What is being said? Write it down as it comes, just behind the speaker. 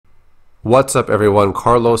What's up everyone,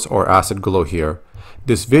 Carlos or Acid Glow here.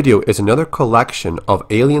 This video is another collection of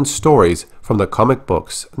alien stories from the comic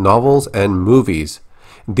books, novels, and movies.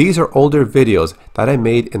 These are older videos that I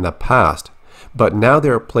made in the past, but now they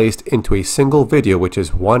are placed into a single video which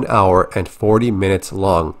is 1 hour and 40 minutes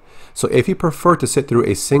long. So if you prefer to sit through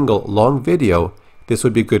a single long video, this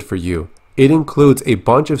would be good for you. It includes a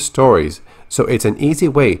bunch of stories, so it's an easy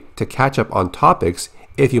way to catch up on topics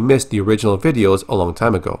if you missed the original videos a long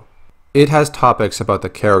time ago. It has topics about the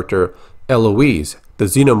character Eloise, the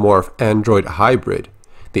Xenomorph android hybrid,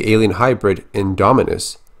 the alien hybrid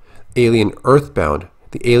Indominus, Alien Earthbound,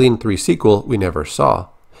 the Alien 3 sequel we never saw,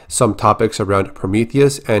 some topics around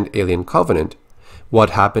Prometheus and Alien Covenant, what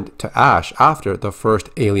happened to Ash after the first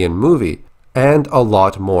Alien movie, and a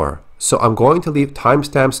lot more. So I'm going to leave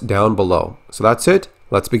timestamps down below. So that's it,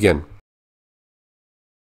 let's begin.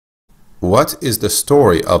 What is the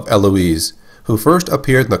story of Eloise, who first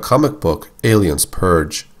appeared in the comic book Aliens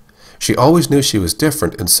Purge? She always knew she was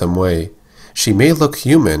different in some way. She may look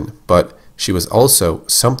human, but she was also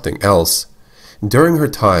something else. During her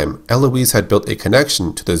time, Eloise had built a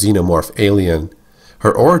connection to the Xenomorph alien.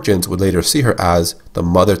 Her origins would later see her as the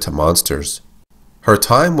mother to monsters. Her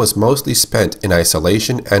time was mostly spent in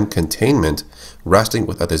isolation and containment, wrestling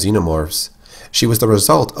with other xenomorphs. She was the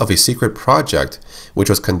result of a secret project which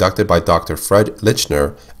was conducted by Dr. Fred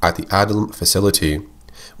Lichner at the Asylum facility.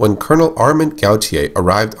 When Colonel Armand Gautier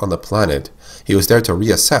arrived on the planet, he was there to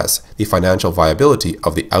reassess the financial viability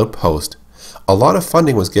of the outpost. A lot of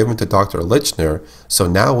funding was given to Dr. Lichner, so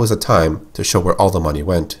now was the time to show where all the money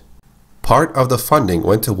went. Part of the funding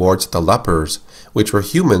went towards the lepers, which were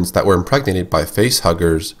humans that were impregnated by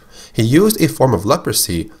facehuggers. He used a form of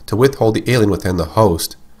leprosy to withhold the alien within the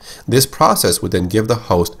host. This process would then give the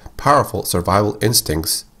host powerful survival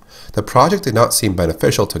instincts. The project did not seem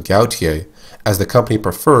beneficial to Gautier, as the company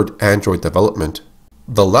preferred android development.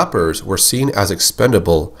 The lepers were seen as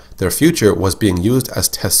expendable. Their future was being used as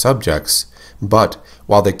test subjects. But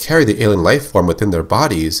while they carried the alien life form within their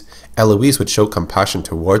bodies, Eloise would show compassion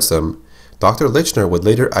towards them. Dr. Lichner would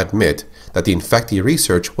later admit that the infectee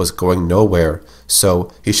research was going nowhere,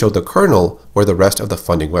 so he showed the Colonel where the rest of the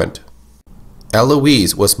funding went.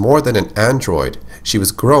 Eloise was more than an android. She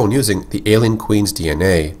was grown using the alien queen's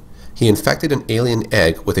DNA. He infected an alien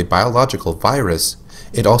egg with a biological virus.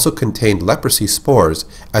 It also contained leprosy spores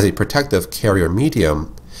as a protective carrier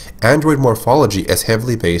medium. Android morphology is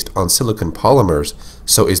heavily based on silicon polymers,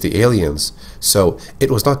 so is the alien's, so it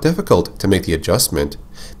was not difficult to make the adjustment.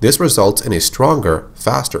 This results in a stronger,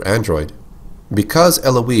 faster android. Because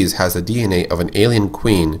Eloise has the DNA of an alien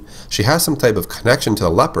queen, she has some type of connection to the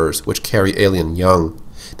lepers which carry alien young.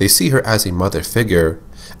 They see her as a mother figure.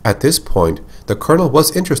 At this point, the Colonel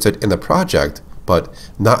was interested in the project, but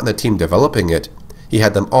not in the team developing it. He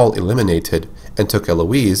had them all eliminated and took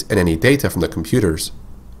Eloise and any data from the computers.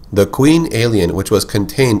 The queen alien which was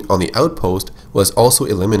contained on the outpost was also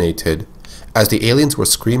eliminated. As the aliens were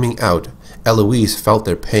screaming out, Eloise felt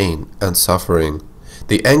their pain and suffering.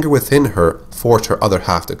 The anger within her forced her other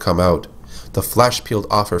half to come out. The flesh peeled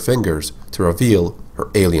off her fingers to reveal her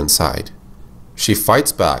alien side. She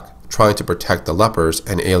fights back, trying to protect the lepers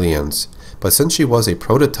and aliens, but since she was a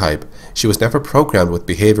prototype, she was never programmed with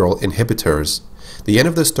behavioral inhibitors. The end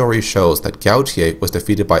of the story shows that Gautier was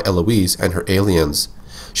defeated by Eloise and her aliens.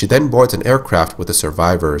 She then boards an aircraft with the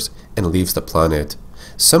survivors and leaves the planet.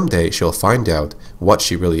 Someday she'll find out what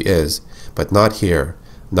she really is, but not here,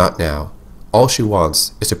 not now. All she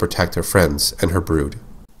wants is to protect her friends and her brood.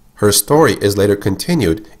 Her story is later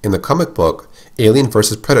continued in the comic book Alien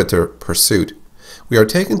vs. Predator Pursuit. We are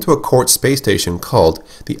taken to a court space station called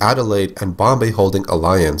the Adelaide and Bombay Holding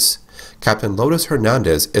Alliance. Captain Lotus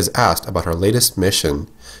Hernandez is asked about her latest mission.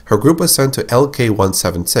 Her group was sent to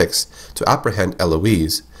LK-176 to apprehend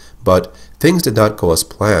Eloise, but things did not go as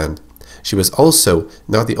planned. She was also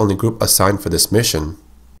not the only group assigned for this mission.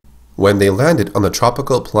 When they landed on the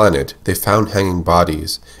tropical planet, they found hanging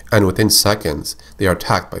bodies, and within seconds, they are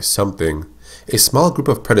attacked by something. A small group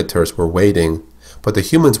of predators were waiting, but the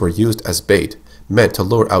humans were used as bait, meant to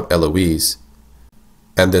lure out Eloise.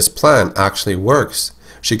 And this plan actually works.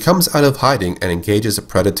 She comes out of hiding and engages the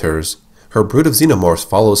predators. Her brood of xenomorphs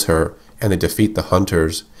follows her, and they defeat the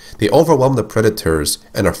hunters. They overwhelm the predators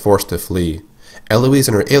and are forced to flee. Eloise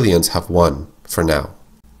and her aliens have won, for now.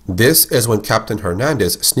 This is when Captain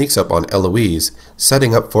Hernandez sneaks up on Eloise,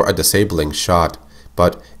 setting up for a disabling shot.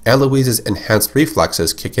 But Eloise's enhanced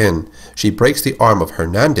reflexes kick in. She breaks the arm of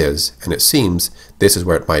Hernandez, and it seems this is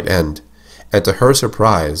where it might end. And to her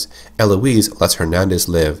surprise, Eloise lets Hernandez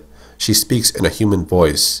live. She speaks in a human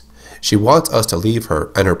voice. She wants us to leave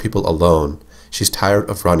her and her people alone. She's tired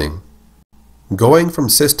of running. Going from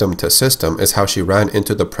system to system is how she ran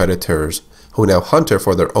into the Predators, who now hunt her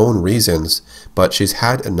for their own reasons, but she's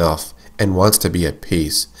had enough and wants to be at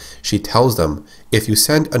peace. She tells them, if you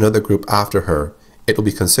send another group after her, it will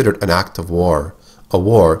be considered an act of war, a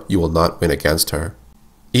war you will not win against her.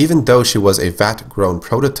 Even though she was a vat-grown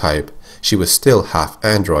prototype, she was still half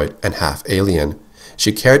android and half alien.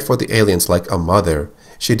 She cared for the aliens like a mother.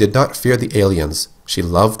 She did not fear the aliens, she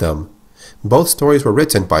loved them. Both stories were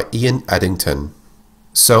written by Ian Eddington.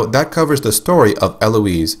 So that covers the story of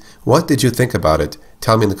Eloise. What did you think about it?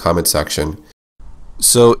 Tell me in the comment section.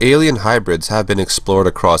 So alien hybrids have been explored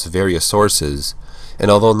across various sources, and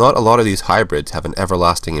although not a lot of these hybrids have an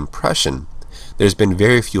everlasting impression, there's been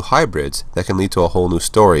very few hybrids that can lead to a whole new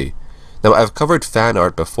story. Now, I've covered fan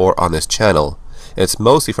art before on this channel, and it's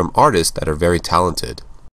mostly from artists that are very talented.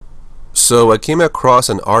 So I came across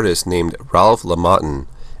an artist named Ralph Lamotten,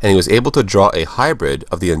 and he was able to draw a hybrid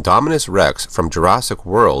of the Indominus Rex from Jurassic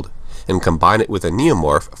World and combine it with a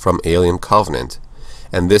Neomorph from Alien Covenant,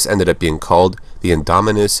 and this ended up being called the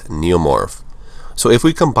Indominus Neomorph. So if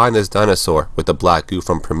we combine this dinosaur with the black goo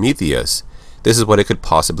from Prometheus, this is what it could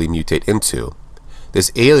possibly mutate into.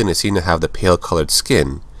 This alien is seen to have the pale colored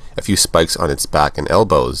skin, a few spikes on its back and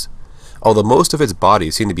elbows. Although most of its body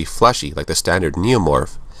seemed to be fleshy like the standard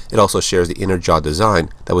Neomorph, it also shares the inner jaw design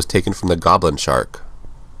that was taken from the goblin shark.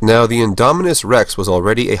 Now, the Indominus Rex was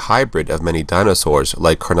already a hybrid of many dinosaurs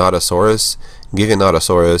like Carnotaurus,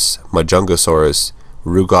 Giganotosaurus, Majungasaurus,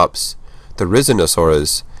 Rugops, the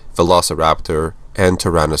Rhizinosaurus, Velociraptor, and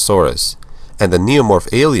Tyrannosaurus, and the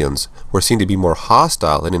Neomorph aliens were seen to be more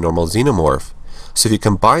hostile than a normal Xenomorph. So if you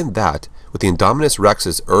combine that with the Indominus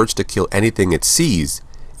Rex's urge to kill anything it sees,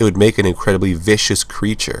 it would make an incredibly vicious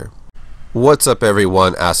creature. What's up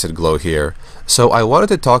everyone, Acid Glow here. So I wanted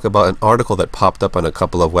to talk about an article that popped up on a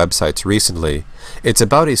couple of websites recently. It's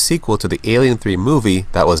about a sequel to the Alien 3 movie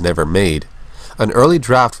that was never made. An early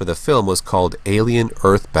draft for the film was called Alien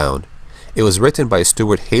Earthbound. It was written by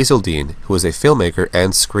Stuart Hazeldine, who is a filmmaker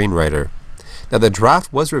and screenwriter. Now the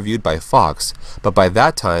draft was reviewed by Fox, but by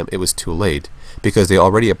that time it was too late, because they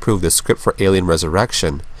already approved the script for Alien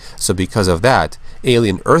Resurrection. So because of that,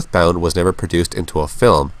 Alien Earthbound was never produced into a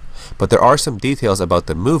film. But there are some details about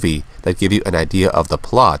the movie that give you an idea of the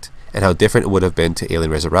plot and how different it would have been to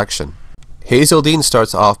Alien Resurrection. Hazeldine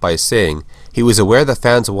starts off by saying he was aware the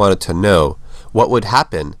fans wanted to know what would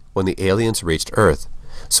happen when the aliens reached Earth.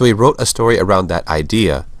 So he wrote a story around that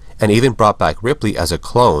idea, and even brought back Ripley as a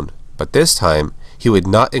clone, but this time he would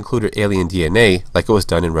not include her alien DNA like it was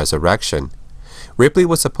done in Resurrection. Ripley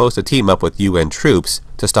was supposed to team up with UN troops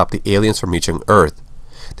to stop the aliens from reaching Earth.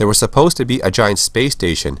 There was supposed to be a giant space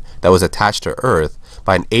station that was attached to Earth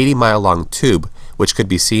by an 80-mile-long tube, which could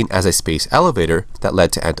be seen as a space elevator that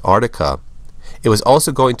led to Antarctica. It was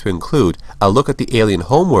also going to include a look at the alien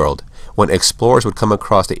homeworld, when explorers would come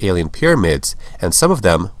across the alien pyramids, and some of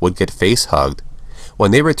them would get face-hugged.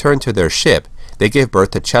 When they returned to their ship, they gave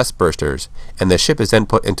birth to chestbursters, and the ship is then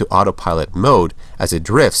put into autopilot mode as it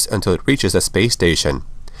drifts until it reaches the space station.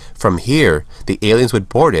 From here, the aliens would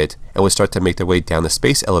board it and would start to make their way down the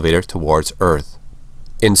space elevator towards Earth.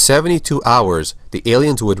 In 72 hours, the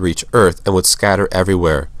aliens would reach Earth and would scatter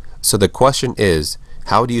everywhere. So the question is,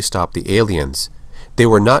 how do you stop the aliens? They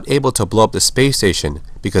were not able to blow up the space station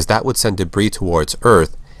because that would send debris towards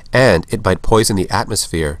Earth and it might poison the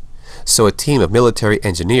atmosphere. So a team of military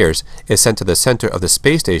engineers is sent to the center of the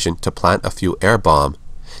space station to plant a few air bombs.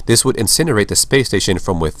 This would incinerate the space station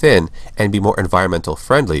from within and be more environmental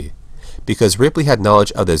friendly. Because Ripley had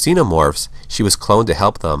knowledge of the Xenomorphs, she was cloned to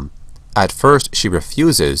help them. At first she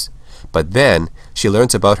refuses, but then she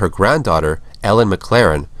learns about her granddaughter, Ellen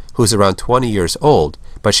McLaren, who is around 20 years old,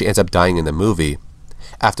 but she ends up dying in the movie.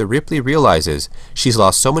 After Ripley realizes she's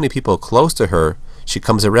lost so many people close to her, she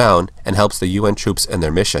comes around and helps the UN troops in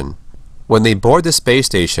their mission. When they board the space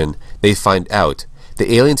station, they find out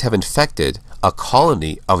the aliens have infected a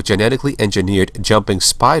colony of genetically engineered jumping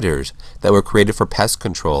spiders that were created for pest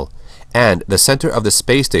control, and the center of the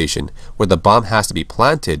space station, where the bomb has to be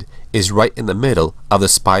planted, is right in the middle of the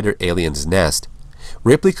spider alien's nest.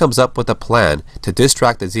 Ripley comes up with a plan to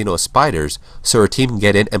distract the Xeno spiders so her team can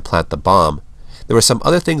get in and plant the bomb. There were some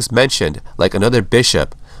other things mentioned, like another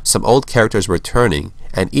bishop, some old characters returning,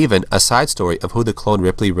 and even a side story of who the clone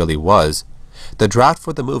Ripley really was. The draft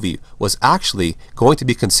for the movie was actually going to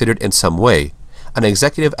be considered in some way. An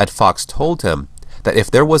executive at Fox told him that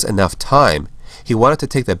if there was enough time, he wanted to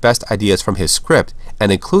take the best ideas from his script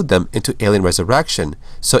and include them into Alien Resurrection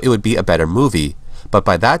so it would be a better movie. But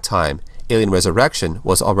by that time, Alien Resurrection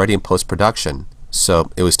was already in post-production,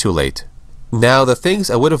 so it was too late. Now, the things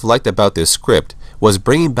I would have liked about this script was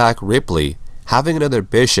bringing back Ripley, having another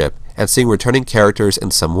bishop and seeing returning characters in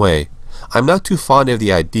some way. I'm not too fond of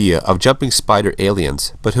the idea of jumping spider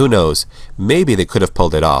aliens, but who knows, maybe they could have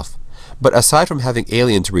pulled it off. But aside from having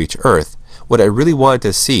aliens reach Earth, what I really wanted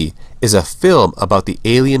to see is a film about the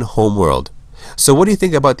alien homeworld. So what do you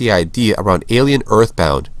think about the idea around Alien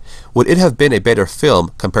Earthbound? Would it have been a better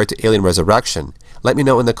film compared to Alien Resurrection? Let me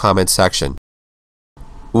know in the comments section.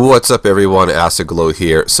 What's up everyone, Acid Glow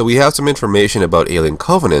here. So we have some information about Alien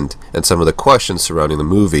Covenant and some of the questions surrounding the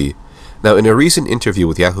movie. Now in a recent interview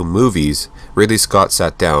with Yahoo Movies, Ridley Scott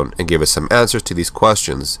sat down and gave us some answers to these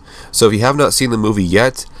questions. So if you have not seen the movie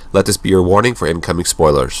yet, let this be your warning for incoming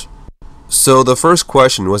spoilers. So the first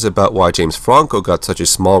question was about why James Franco got such a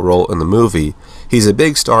small role in the movie. He's a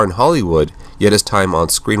big star in Hollywood, yet his time on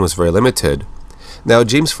screen was very limited. Now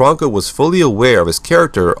James Franco was fully aware of his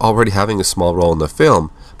character already having a small role in the film,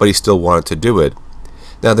 but he still wanted to do it.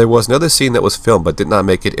 Now there was another scene that was filmed but did not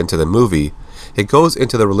make it into the movie. It goes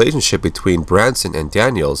into the relationship between Branson and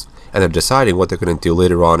Daniels, and they're deciding what they're going to do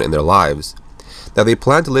later on in their lives. Now they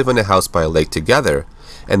plan to live in a house by a lake together,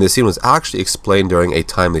 and the scene was actually explained during a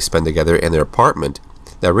time they spend together in their apartment.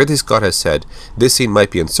 Now Ridley Scott has said this scene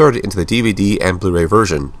might be inserted into the DVD and Blu-ray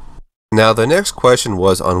version. Now the next question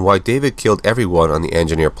was on why David killed everyone on the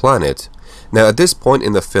Engineer planet. Now at this point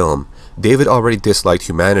in the film, David already disliked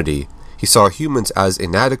humanity. He saw humans as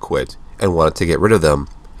inadequate and wanted to get rid of them.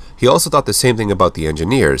 He also thought the same thing about the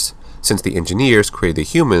Engineers, since the Engineers created the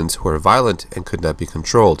humans who were violent and could not be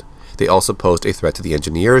controlled. They also posed a threat to the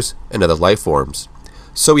Engineers and other life forms.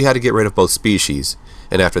 So he had to get rid of both species,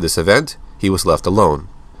 and after this event, he was left alone.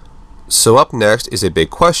 So up next is a big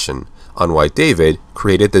question on why David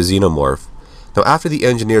created the Xenomorph. Now after the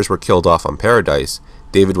Engineers were killed off on Paradise,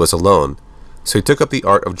 David was alone, so he took up the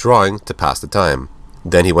art of drawing to pass the time.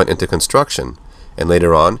 Then he went into construction, and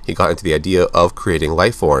later on he got into the idea of creating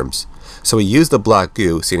life forms. So he used the black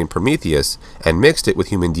goo seen in Prometheus and mixed it with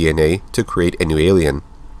human DNA to create a new alien.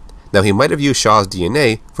 Now he might have used Shaw's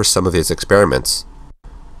DNA for some of his experiments.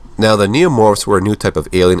 Now the Neomorphs were a new type of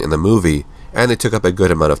alien in the movie, and they took up a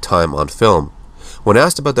good amount of time on film. When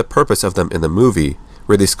asked about the purpose of them in the movie,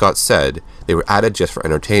 Ridley Scott said they were added just for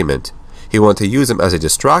entertainment. He wanted to use them as a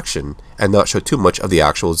distraction and not show too much of the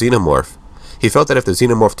actual Xenomorph. He felt that if the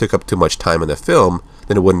Xenomorph took up too much time in the film,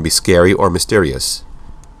 then it wouldn't be scary or mysterious.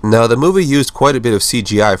 Now the movie used quite a bit of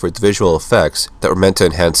CGI for its visual effects that were meant to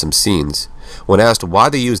enhance some scenes. When asked why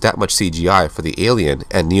they used that much CGI for the alien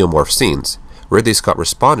and Neomorph scenes, Ridley Scott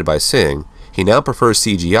responded by saying he now prefers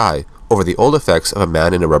CGI over the old effects of a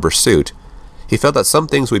man in a rubber suit. He felt that some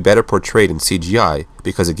things would be better portrayed in CGI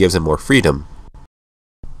because it gives him more freedom.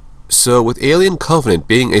 So with Alien Covenant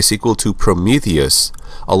being a sequel to Prometheus,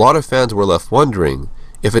 a lot of fans were left wondering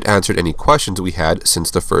if it answered any questions we had since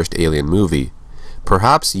the first Alien movie.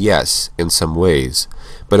 Perhaps yes, in some ways,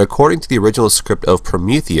 but according to the original script of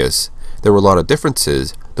Prometheus, there were a lot of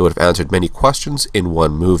differences that would have answered many questions in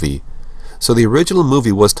one movie. So the original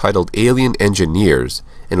movie was titled Alien Engineers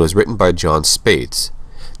and was written by John Spates.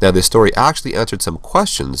 Now this story actually answered some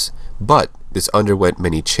questions, but this underwent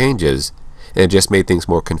many changes, and it just made things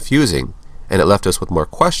more confusing, and it left us with more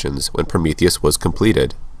questions when Prometheus was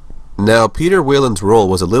completed. Now Peter Weyland's role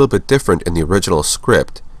was a little bit different in the original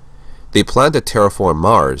script. They planned to terraform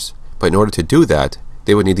Mars, but in order to do that,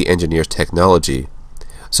 they would need the Engineers' technology.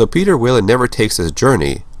 So Peter Weyland never takes this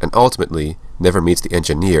journey, and ultimately never meets the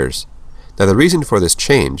Engineers. Now the reason for this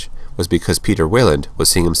change was because Peter Weyland was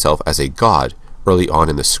seeing himself as a god early on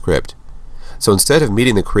in the script. So instead of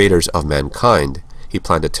meeting the creators of mankind, he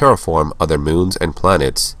planned to terraform other moons and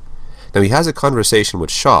planets. Now he has a conversation with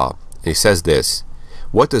Shaw, and he says this: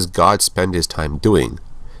 "What does God spend his time doing?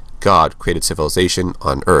 God created civilization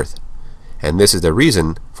on Earth." And this is the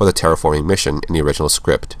reason for the terraforming mission in the original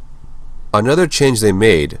script. Another change they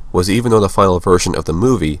made was even though the final version of the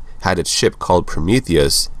movie had its ship called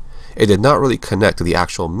Prometheus, it did not really connect to the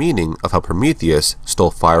actual meaning of how Prometheus stole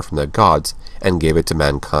fire from the gods and gave it to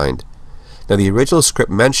mankind. Now the original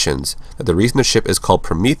script mentions that the reason the ship is called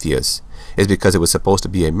Prometheus is because it was supposed to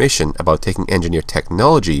be a mission about taking engineered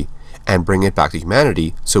technology and bringing it back to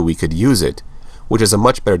humanity so we could use it, which is a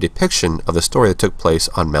much better depiction of the story that took place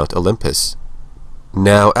on Mount Olympus.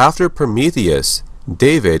 Now after Prometheus,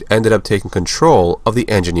 David ended up taking control of the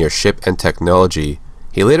Engineer ship and technology.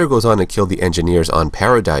 He later goes on to kill the Engineers on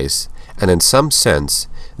Paradise, and in some sense,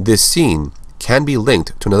 this scene can be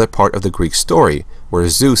linked to another part of the Greek story where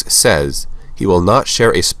Zeus says he will not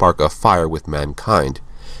share a spark of fire with mankind,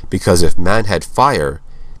 because if man had fire,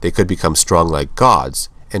 they could become strong like gods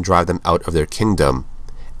and drive them out of their kingdom.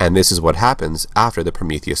 And this is what happens after the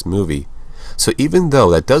Prometheus movie. So even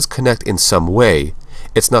though that does connect in some way,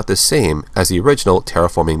 It's not the same as the original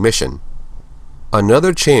terraforming mission.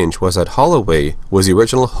 Another change was that Holloway was the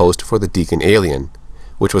original host for the Deacon alien,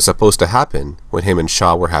 which was supposed to happen when him and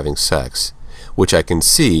Shaw were having sex, which I can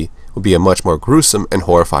see would be a much more gruesome and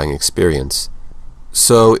horrifying experience.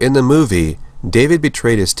 So in the movie, David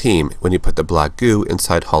betrayed his team when he put the black goo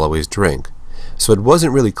inside Holloway's drink, so it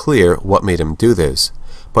wasn't really clear what made him do this,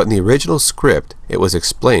 but in the original script it was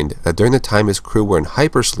explained that during the time his crew were in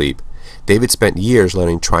hypersleep, David spent years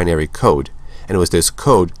learning trinary code, and it was this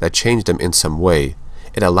code that changed him in some way.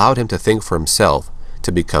 It allowed him to think for himself,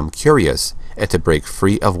 to become curious, and to break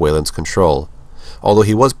free of Weyland's control. Although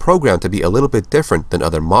he was programmed to be a little bit different than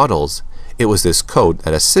other models, it was this code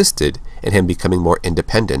that assisted in him becoming more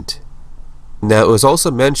independent. Now, it was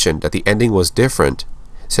also mentioned that the ending was different.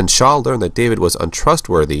 Since Shaw learned that David was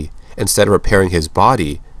untrustworthy, instead of repairing his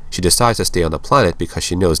body, she decides to stay on the planet because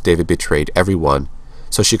she knows David betrayed everyone,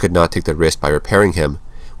 so she could not take the risk by repairing him,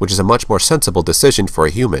 which is a much more sensible decision for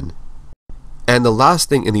a human. And the last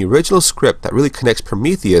thing in the original script that really connects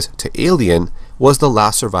Prometheus to Alien was the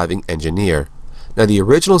last surviving engineer. Now, the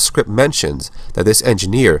original script mentions that this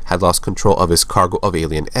engineer had lost control of his cargo of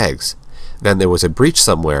alien eggs. Then there was a breach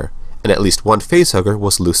somewhere, and at least one facehugger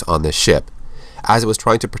was loose on this ship. As it was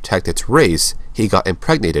trying to protect its race, he got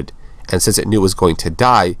impregnated, and since it knew it was going to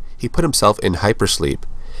die, he put himself in hypersleep.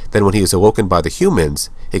 Then when he is awoken by the humans,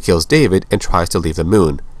 he kills David and tries to leave the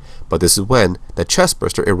moon. But this is when the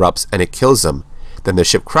chestburster erupts and it kills him. Then the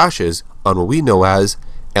ship crashes on what we know as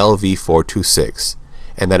LV-426.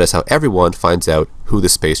 And that is how everyone finds out who the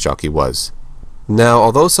space jockey was. Now,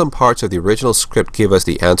 although some parts of the original script gave us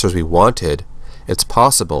the answers we wanted, it's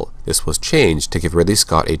possible this was changed to give Ridley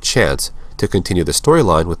Scott a chance to continue the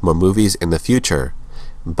storyline with more movies in the future.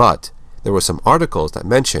 But there were some articles that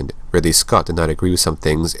mentioned Ridley Scott did not agree with some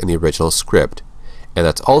things in the original script, and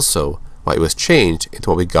that's also why it was changed into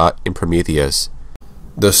what we got in Prometheus.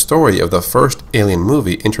 The story of the first Alien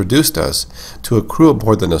movie introduced us to a crew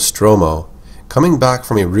aboard the Nostromo. Coming back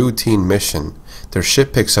from a routine mission, their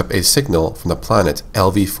ship picks up a signal from the planet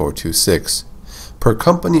LV-426. Per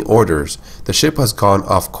company orders, the ship has gone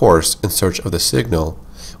off course in search of the signal.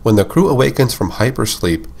 When the crew awakens from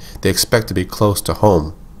hypersleep, they expect to be close to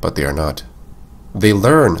home, but they are not. They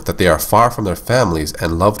learn that they are far from their families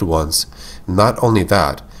and loved ones. Not only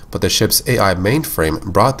that, but the ship's AI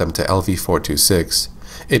mainframe brought them to LV-426.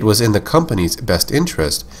 It was in the company's best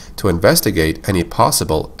interest to investigate any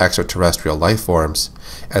possible extraterrestrial life forms,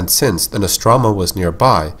 and since the Nostromo was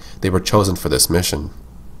nearby, they were chosen for this mission.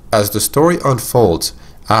 As the story unfolds,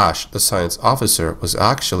 Ash, the science officer, was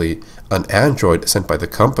actually an android sent by the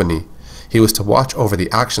company. He was to watch over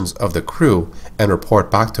the actions of the crew and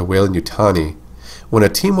report back to Weyland-Yutani. When a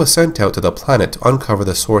team was sent out to the planet to uncover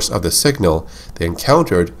the source of the signal, they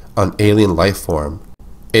encountered an alien life form.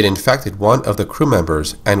 It infected one of the crew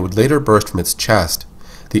members and would later burst from its chest.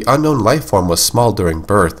 The unknown life form was small during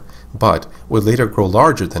birth, but would later grow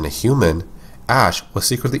larger than a human. Ash was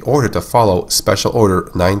secretly ordered to follow Special Order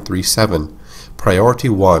 937, Priority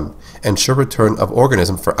 1, ensure return of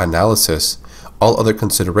organism for analysis. All other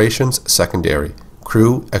considerations secondary.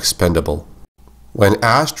 Crew expendable. When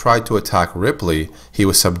Ash tried to attack Ripley, he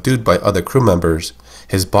was subdued by other crew members.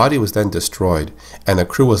 His body was then destroyed, and the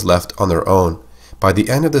crew was left on their own. By the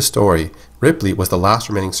end of the story, Ripley was the last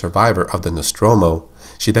remaining survivor of the Nostromo.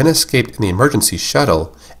 She then escaped in the emergency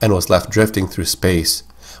shuttle and was left drifting through space.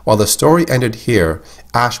 While the story ended here,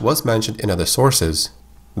 Ash was mentioned in other sources.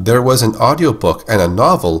 There was an audiobook and a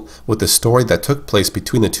novel with the story that took place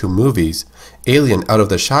between the two movies. Alien Out of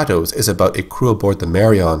the Shadows is about a crew aboard the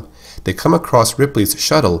Marion. They come across Ripley's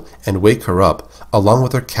shuttle and wake her up, along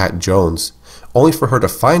with her cat Jones, only for her to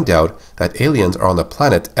find out that aliens are on the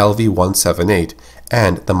planet LV-178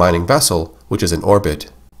 and the mining vessel, which is in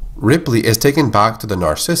orbit. Ripley is taken back to the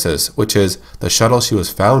Narcissus, which is the shuttle she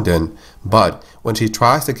was found in, but when she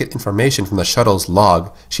tries to get information from the shuttle's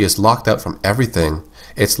log, she is locked out from everything.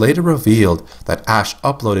 It's later revealed that Ash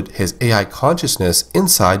uploaded his AI consciousness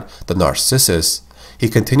inside the Narcissus. He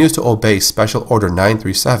continues to obey Special Order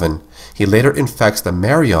 937. He later infects the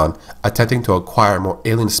Marion, attempting to acquire more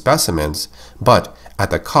alien specimens, but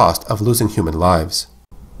at the cost of losing human lives.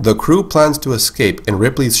 The crew plans to escape in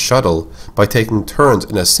Ripley's shuttle by taking turns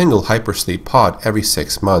in a single hypersleep pod every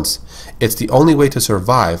 6 months. It's the only way to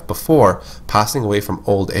survive before passing away from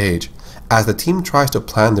old age. As the team tries to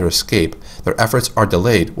plan their escape, their efforts are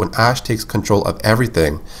delayed when Ash takes control of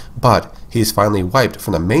everything, but he is finally wiped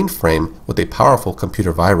from the mainframe with a powerful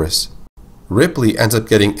computer virus. Ripley ends up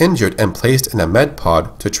getting injured and placed in a med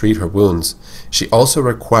pod to treat her wounds. She also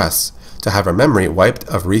requests to have her memory wiped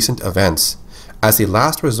of recent events. As a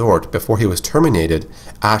last resort before he was terminated,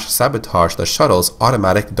 Ash sabotaged the shuttle's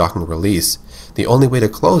automatic docking release. The only way to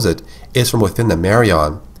close it is from within the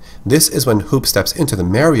Marion. This is when Hoop steps into the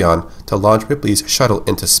Marion to launch Ripley's shuttle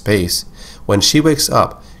into space. When she wakes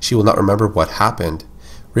up, she will not remember what happened.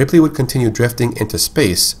 Ripley would continue drifting into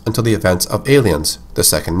space until the events of Aliens, the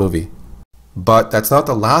second movie. But that's not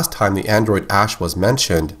the last time the android Ash was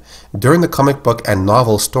mentioned. During the comic book and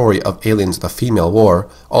novel story of Aliens the Female War,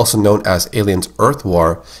 also known as Aliens Earth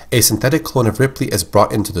War, a synthetic clone of Ripley is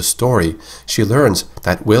brought into the story. She learns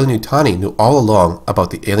that Weyland-Yutani knew all along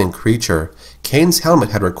about the alien creature. Kane's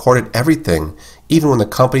helmet had recorded everything. Even when the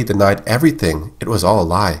company denied everything, it was all a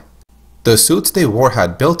lie. The suits they wore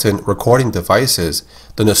had built-in recording devices.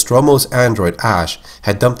 The Nostromo's android Ash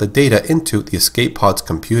had dumped the data into the escape pod's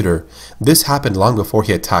computer. This happened long before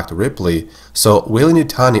he attacked Ripley, so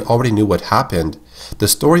Weyland-Yutani already knew what happened. The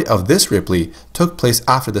story of this Ripley took place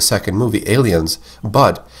after the second movie Aliens,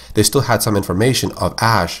 but they still had some information of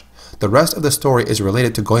Ash. The rest of the story is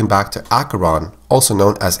related to going back to Acheron, also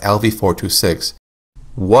known as LV-426.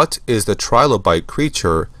 What is the Trilobite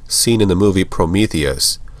creature seen in the movie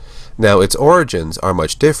Prometheus? Now, its origins are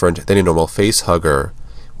much different than a normal facehugger.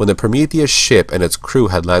 When the Prometheus ship and its crew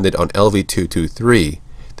had landed on LV-223,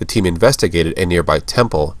 the team investigated a nearby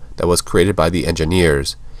temple that was created by the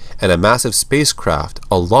engineers, and a massive spacecraft,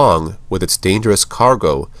 along with its dangerous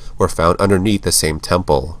cargo, were found underneath the same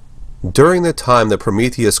temple. During the time the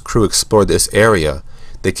Prometheus crew explored this area,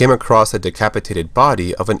 they came across the decapitated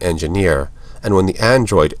body of an engineer, and when the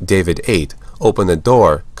android David 8 opened the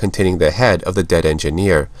door containing the head of the dead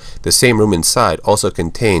engineer, the same room inside also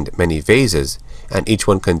contained many vases, and each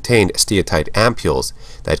one contained steatite ampules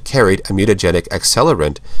that carried a mutagenic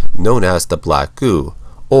accelerant known as the black goo,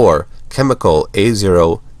 or chemical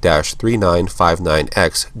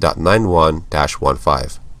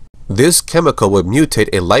A0-3959X.91-15. This chemical would mutate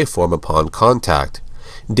a life form upon contact.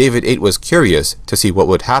 David 8 was curious to see what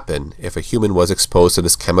would happen if a human was exposed to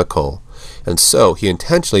this chemical, and so he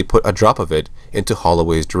intentionally put a drop of it into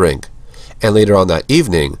Holloway's drink. And later on that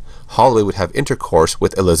evening, Holloway would have intercourse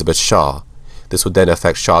with Elizabeth Shaw. This would then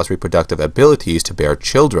affect Shaw's reproductive abilities to bear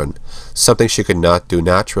children, something she could not do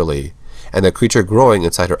naturally, and the creature growing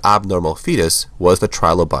inside her abnormal fetus was the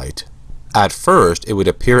Trilobite. At first, it would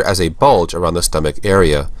appear as a bulge around the stomach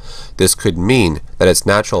area. This could mean that its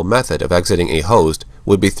natural method of exiting a host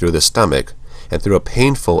would be through the stomach, and through a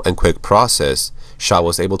painful and quick process, Shaw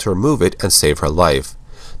was able to remove it and save her life.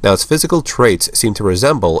 Now, its physical traits seem to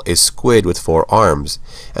resemble a squid with 4 arms,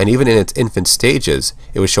 and even in its infant stages,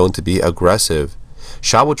 it was shown to be aggressive.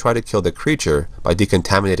 Shaw would try to kill the creature by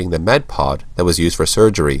decontaminating the med pod that was used for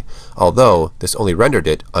surgery, although this only rendered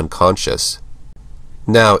it unconscious.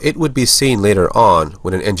 Now, it would be seen later on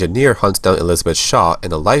when an engineer hunts down Elizabeth Shaw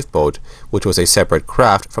in a lifeboat, which was a separate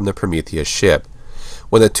craft from the Prometheus ship.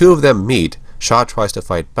 When the two of them meet, Shaw tries to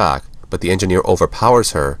fight back, but the engineer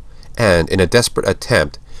overpowers her, and in a desperate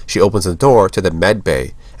attempt, she opens the door to the med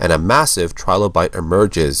bay, and a massive Trilobite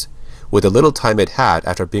emerges. With the little time it had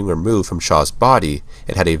after being removed from Shaw's body,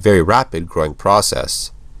 it had a very rapid growing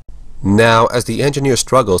process. Now, as the engineer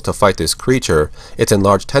struggles to fight this creature, its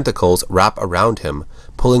enlarged tentacles wrap around him,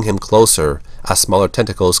 pulling him closer, as smaller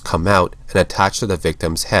tentacles come out and attach to the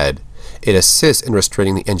victim's head. It assists in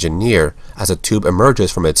restraining the engineer as a tube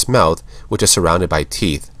emerges from its mouth, which is surrounded by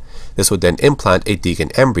teeth. This would then implant a Deacon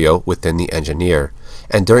embryo within the engineer,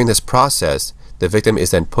 and during this process, the victim is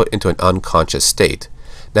then put into an unconscious state.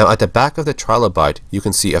 Now, at the back of the Trilobite, you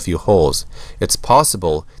can see a few holes. It's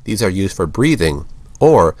possible these are used for breathing,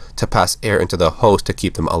 or to pass air into the host to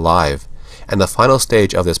keep them alive. And the final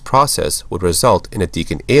stage of this process would result in a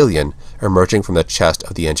Deacon alien emerging from the chest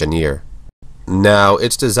of the engineer. Now,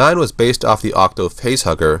 its design was based off the Octo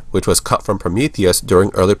Facehugger, which was cut from Prometheus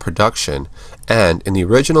during early production, and in the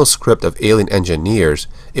original script of Alien Engineers,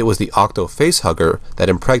 it was the Octo Facehugger that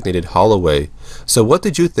impregnated Holloway. So what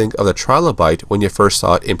did you think of the Trilobite when you first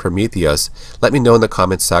saw it in Prometheus? Let me know in the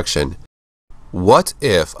comments section. What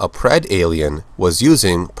if a Pred alien was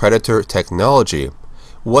using Predator technology?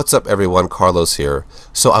 What's up everyone, Carlos here.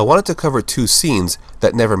 So I wanted to cover 2 scenes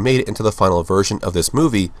that never made it into the final version of this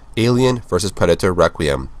movie, Alien vs. Predator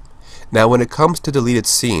Requiem. Now when it comes to deleted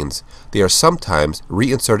scenes, they are sometimes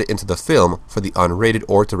reinserted into the film for the unrated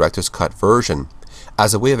or director's cut version,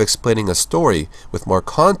 as a way of explaining a story with more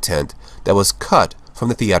content that was cut from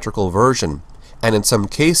the theatrical version. And in some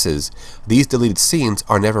cases, these deleted scenes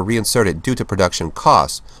are never reinserted due to production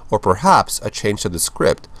costs, or perhaps a change to the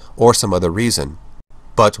script, or some other reason.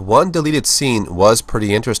 But one deleted scene was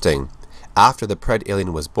pretty interesting. After the Pred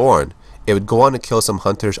alien was born, it would go on to kill some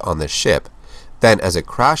hunters on the ship. Then as it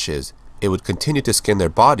crashes, it would continue to skin their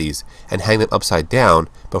bodies and hang them upside down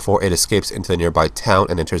before it escapes into the nearby town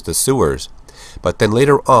and enters the sewers. But then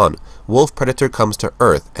later on, Wolf Predator comes to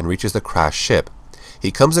Earth and reaches the crashed ship.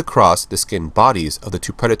 He comes across the skinned bodies of the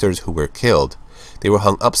two predators who were killed. They were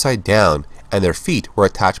hung upside down, and their feet were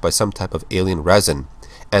attached by some type of alien resin,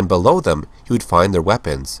 and below them he would find their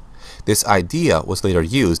weapons. This idea was later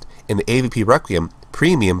used in the AVP Requiem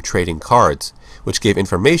premium trading cards, which gave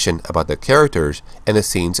information about the characters and the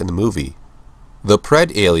scenes in the movie. The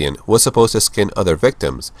Pred alien was supposed to skin other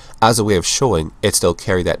victims as a way of showing it still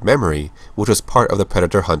carried that memory, which was part of the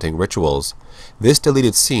predator hunting rituals. This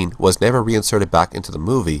deleted scene was never reinserted back into the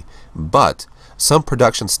movie, but some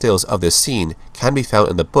production stills of this scene can be found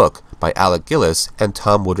in the book by Alec Gillis and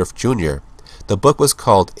Tom Woodruff Jr. The book was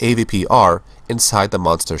called AVPR Inside the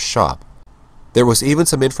Monster's Shop. There was even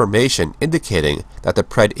some information indicating that the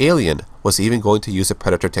Pred alien was even going to use the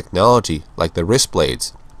predator technology like the wrist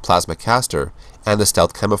blades, plasma caster, and the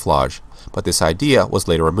stealth camouflage, but this idea was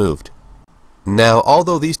later removed. Now,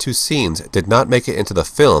 although these two scenes did not make it into the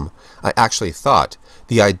film, I actually thought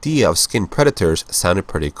the idea of skinned predators sounded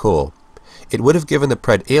pretty cool. It would have given the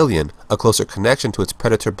Pred alien a closer connection to its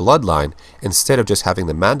predator bloodline instead of just having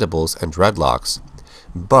the mandibles and dreadlocks.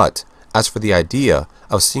 But as for the idea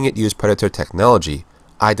of seeing it use predator technology,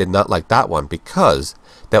 I did not like that one because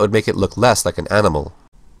that would make it look less like an animal.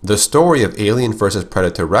 The story of Alien vs.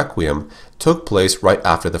 Predator Requiem took place right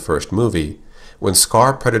after the first movie. When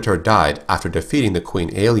Scar Predator died after defeating the Queen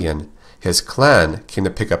Alien, his clan came to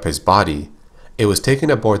pick up his body. It was taken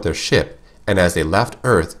aboard their ship, and as they left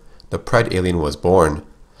Earth, the Pred alien was born.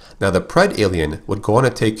 Now the Pred alien would go on to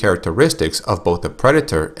take characteristics of both the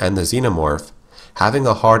Predator and the Xenomorph, having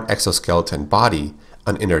a hard exoskeleton body,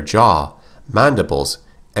 an inner jaw, mandibles,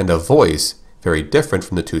 and a voice very different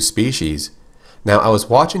from the two species. Now I was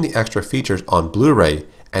watching the extra features on Blu-ray,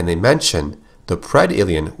 and they mention the Pred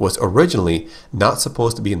alien was originally not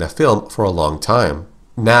supposed to be in the film for a long time.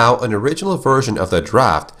 Now, an original version of the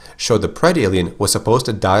draft showed the Pred alien was supposed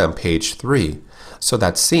to die on page 3, so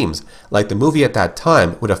that seems like the movie at that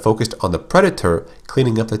time would have focused on the Predator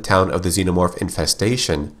cleaning up the town of the Xenomorph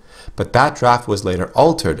infestation. But that draft was later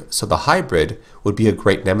altered, so the hybrid would be a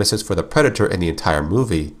great nemesis for the Predator in the entire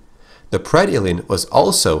movie. The Pred alien was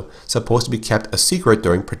also supposed to be kept a secret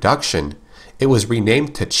during production. It was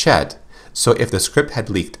renamed to Chet, so if the script had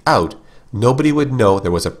leaked out, nobody would know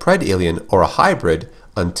there was a Pred alien or a hybrid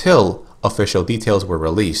until official details were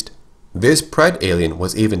released. This Pred alien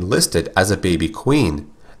was even listed as a baby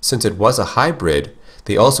queen. Since it was a hybrid,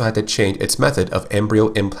 they also had to change its method of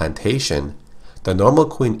embryo implantation. The normal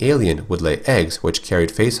queen alien would lay eggs which carried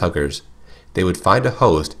facehuggers. They would find a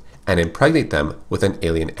host and impregnate them with an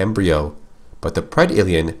alien embryo. But the Pred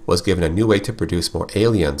alien was given a new way to produce more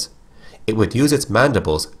aliens. It would use its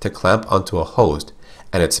mandibles to clamp onto a host,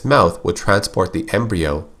 and its mouth would transport the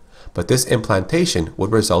embryo. But this implantation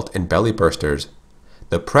would result in belly bursters.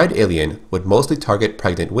 The Pred alien would mostly target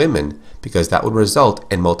pregnant women because that would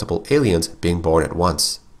result in multiple aliens being born at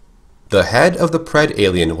once. The head of the Pred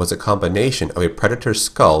alien was a combination of a predator's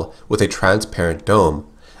skull with a transparent dome,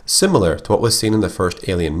 similar to what was seen in the first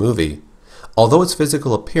Alien movie. Although its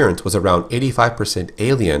physical appearance was around 85%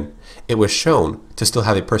 alien, it was shown to still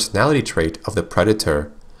have a personality trait of the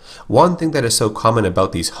Predator. One thing that is so common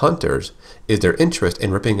about these hunters is their interest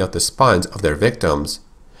in ripping out the spines of their victims.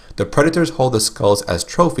 The Predators hold the skulls as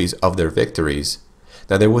trophies of their victories.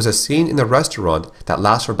 Now there was a scene in the restaurant that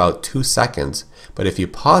lasts for about 2 seconds, but if you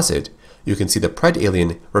pause it, you can see the Pred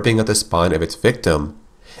alien ripping out the spine of its victim.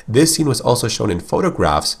 This scene was also shown in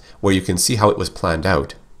photographs where you can see how it was planned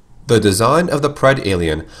out. The design of the Pred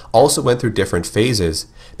alien also went through different phases.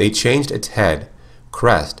 They changed its head,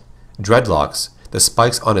 crest, dreadlocks, the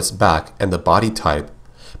spikes on its back, and the body type.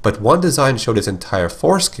 But one design showed its entire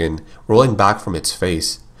foreskin rolling back from its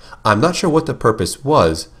face. I'm not sure what the purpose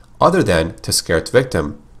was, other than to scare its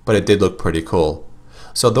victim, but it did look pretty cool.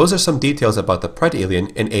 So those are some details about the Pred alien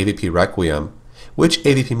in AVP Requiem. Which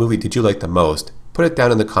AVP movie did you like the most? Put it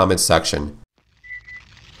down in the comments section.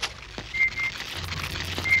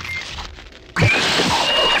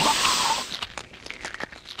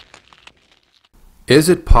 Is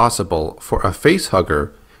it possible for a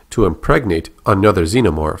facehugger to impregnate another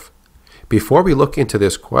xenomorph? Before we look into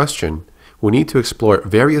this question, we need to explore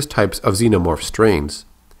various types of xenomorph strains.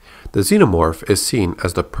 The xenomorph is seen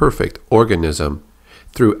as the perfect organism.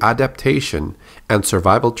 Through adaptation and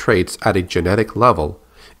survival traits at a genetic level,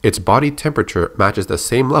 its body temperature matches the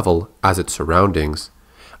same level as its surroundings,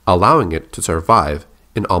 allowing it to survive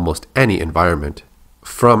in almost any environment.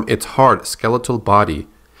 From its hard skeletal body,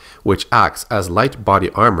 which acts as light body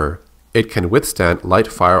armor, it can withstand light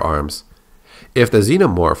firearms, If the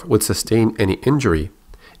Xenomorph would sustain any injury,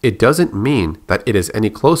 it doesn't mean that it is any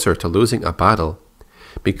closer to losing a battle.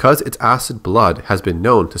 Because its acid blood has been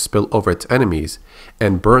known to spill over its enemies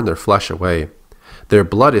and burn their flesh away, their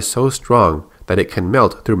blood is so strong that it can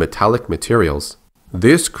melt through metallic materials.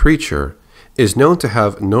 This creature is known to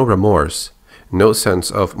have no remorse, no sense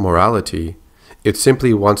of morality. It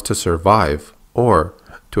simply wants to survive, or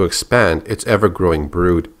to expand its ever-growing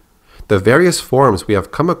brood. The various forms we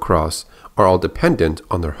have come across are all dependent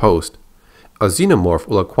on their host. A xenomorph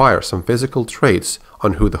will acquire some physical traits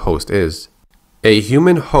on who the host is. A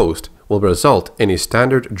human host will result in a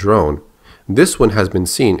standard drone. This one has been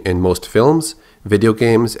seen in most films, video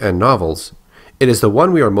games, and novels. It is the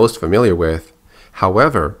one we are most familiar with.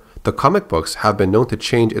 However, the comic books have been known to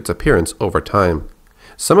change its appearance over time.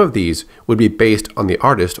 Some of these would be based on the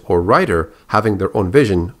artist or writer having their own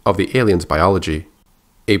vision of the alien's biology.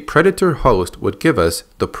 A predator host would give us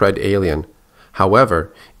the Pred alien.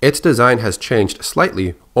 However, its design has changed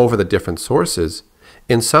slightly over the different sources.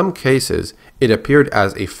 In some cases, it appeared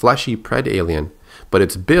as a fleshy Pred alien, but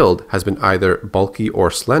its build has been either bulky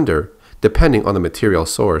or slender, depending on the material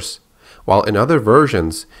source, while in other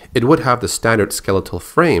versions, it would have the standard skeletal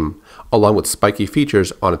frame, along with spiky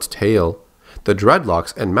features on its tail. The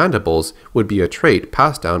dreadlocks and mandibles would be a trait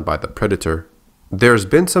passed down by the predator. There's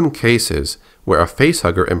been some cases where a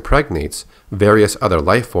facehugger impregnates various other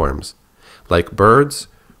life forms, like birds,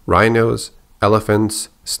 rhinos, elephants,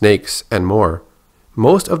 snakes, and more.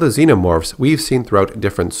 Most of the xenomorphs we've seen throughout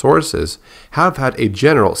different sources have had a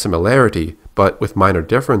general similarity, but with minor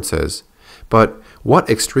differences. But what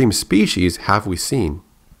extreme species have we seen?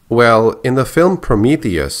 Well, in the film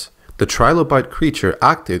Prometheus, the Trilobite creature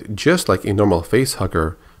acted just like a normal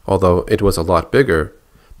facehugger, although it was a lot bigger.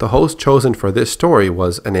 The host chosen for this story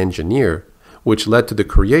was an engineer, which led to the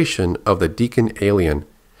creation of the Deacon alien.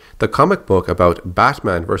 The comic book about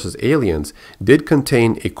Batman vs. Aliens did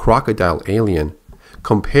contain a crocodile alien.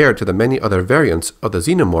 Compared to the many other variants of the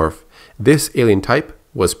xenomorph, this alien type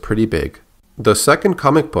was pretty big. The second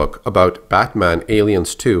comic book about Batman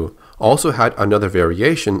Aliens 2 also had another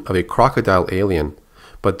variation of a crocodile alien,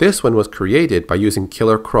 but this one was created by using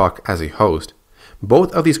Killer Croc as a host.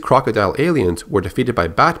 Both of these crocodile aliens were defeated by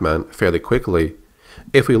Batman fairly quickly.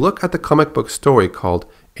 If we look at the comic book story called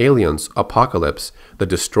Aliens Apocalypse, The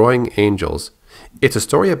Destroying Angels, it's a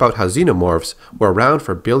story about how xenomorphs were around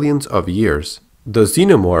for billions of years. The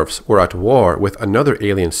xenomorphs were at war with another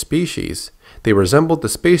alien species. They resembled the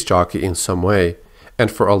space jockey in some way, and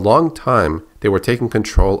for a long time they were taking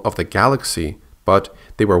control of the galaxy, but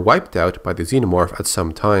they were wiped out by the xenomorph at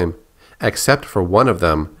some time, except for one of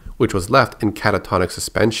them, which was left in catatonic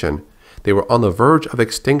suspension. They were on the verge of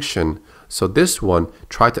extinction, so this one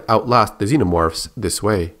tried to outlast the xenomorphs this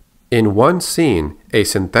way. In one scene, a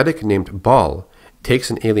synthetic named Ball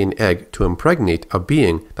takes an alien egg to impregnate a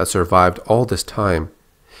being that survived all this time.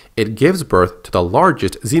 It gives birth to the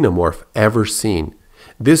largest xenomorph ever seen.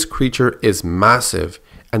 This creature is massive,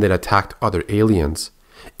 and it attacked other aliens.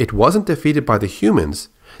 It wasn't defeated by the humans.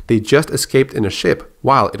 They just escaped in a ship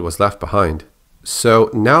while it was left behind. So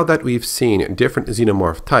now that we've seen different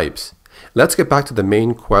xenomorph types, let's get back to the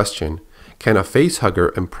main question. Can a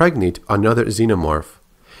facehugger impregnate another xenomorph?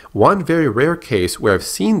 One very rare case where I've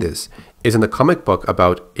seen this is in the comic book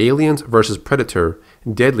about Aliens vs. Predator,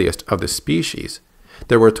 Deadliest of the Species.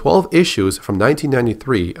 There were 12 issues from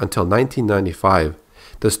 1993 until 1995.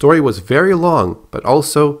 The story was very long, but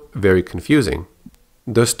also very confusing.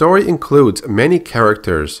 The story includes many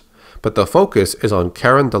characters, but the focus is on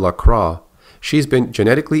Karen Delacroix. She's been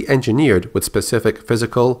genetically engineered with specific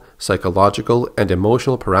physical, psychological, and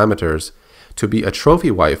emotional parameters to be a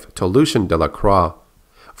trophy wife to Lucien Delacroix.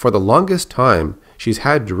 For the longest time, she's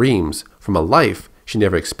had dreams from a life she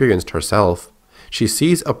never experienced herself. She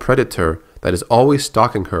sees a predator that is always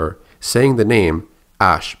stalking her, saying the name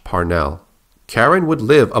Ash Parnell. Karen would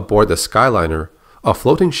live aboard the Skyliner, a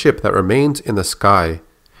floating ship that remains in the sky.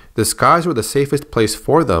 The skies were the safest place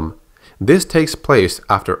for them. This takes place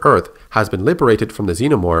after Earth has been liberated from the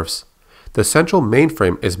xenomorphs. The central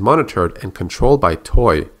mainframe is monitored and controlled by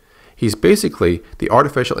Toy. He's basically the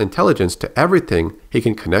artificial intelligence to everything he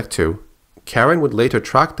can connect to. Karen would later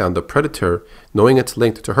track down the predator, knowing it's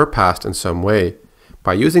linked to her past in some way.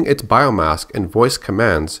 By using its biomask and voice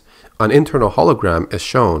commands, an internal hologram is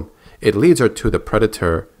shown. It leads her to the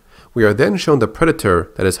predator. We are then shown the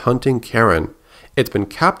predator that is hunting Karen. It's been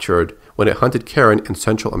captured when it hunted Karen in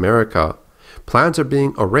Central America. Plans are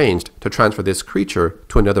being arranged to transfer this creature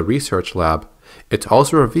to another research lab. It's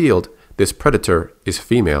also revealed this predator is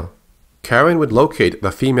female. Karen would locate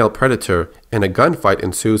the female predator and a gunfight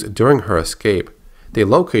ensues during her escape. They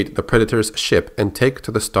locate the Predator's ship and take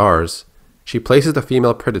to the stars. She places the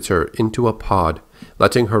female Predator into a pod,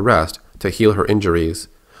 letting her rest to heal her injuries.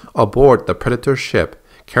 Aboard the Predator's ship,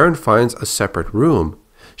 Karen finds a separate room.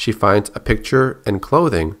 She finds a picture and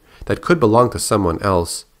clothing that could belong to someone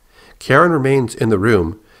else. Karen remains in the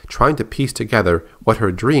room, trying to piece together what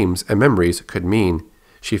her dreams and memories could mean.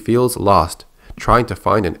 She feels lost, trying to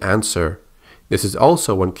find an answer. This is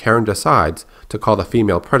also when Karen decides to call the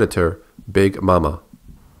female Predator Big Mama.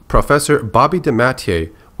 Professor Bobby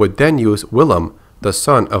DeMatteis would then use Willem, the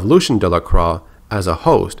son of Lucien Delacroix, as a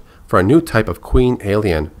host for a new type of queen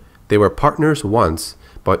alien. They were partners once,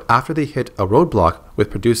 but after they hit a roadblock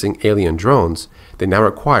with producing alien drones, they now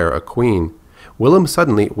require a queen. Willem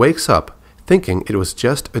suddenly wakes up, thinking it was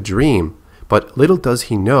just a dream, but little does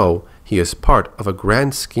he know he is part of a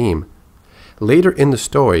grand scheme. Later in the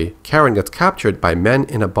story, Karen gets captured by men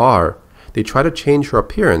in a bar. They try to change her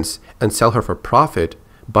appearance and sell her for profit,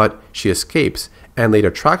 but she escapes and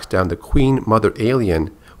later tracks down the Queen Mother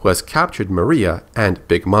alien who has captured Maria and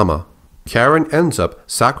Big Mama. Karen ends up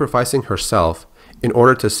sacrificing herself in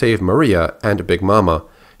order to save Maria and Big Mama.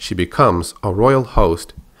 She becomes a royal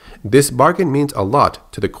host. This bargain means a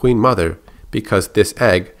lot to the Queen Mother because this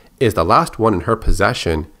egg is the last one in her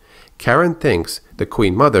possession. Karen thinks the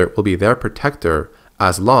Queen Mother will be their protector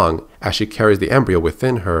as long as she carries the embryo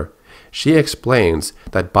within her. She explains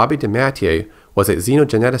that Bobby DeMatteis was a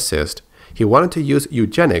xenogeneticist. He wanted to use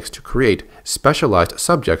eugenics to create specialized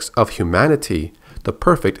subjects of humanity, the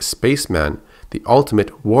perfect spaceman, the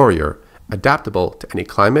ultimate warrior, adaptable to any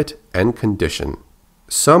climate and condition.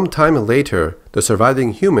 Some time later, the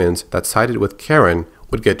surviving humans that sided with Karen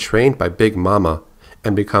would get trained by Big Mama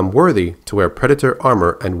and become worthy to wear Predator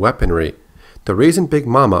armor and weaponry. The reason Big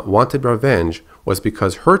Mama wanted revenge was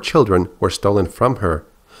because her children were stolen from her.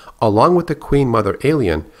 Along with the Queen Mother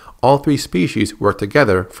alien, all three species worked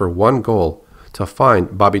together for one goal, to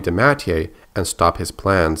find Bobby DeMatteis and stop his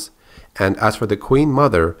plans. And as for the Queen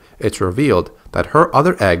Mother, it's revealed that her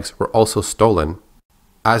other eggs were also stolen.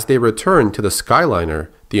 As they return to the Skyliner,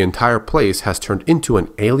 the entire place has turned into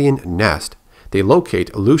an alien nest. They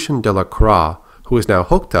locate Lucien Delacroix, who is now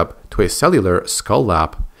hooked up to a cellular skull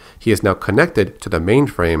lap. He is now connected to the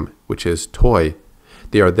mainframe, which is Toy.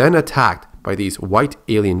 They are then attacked by these white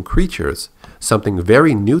alien creatures, something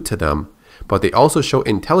very new to them, but they also show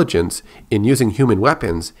intelligence in using human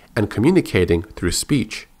weapons and communicating through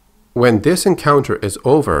speech. When this encounter is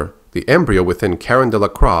over, the embryo within Karen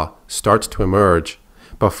Delacroix starts to emerge.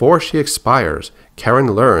 Before she expires, Karen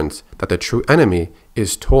learns that the true enemy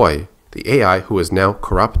is Toy, the AI who is now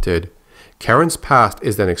corrupted. Karen's past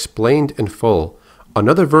is then explained in full.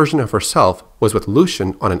 Another version of herself was with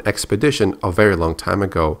Lucien on an expedition a very long time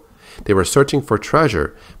ago. They were searching for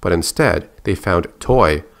treasure, but instead they found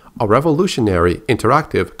Toy, a revolutionary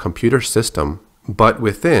interactive computer system. But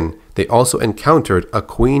within, they also encountered a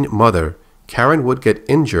Queen Mother. Karen would get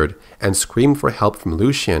injured and scream for help from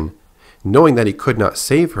Lucien. Knowing that he could not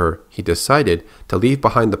save her, he decided to leave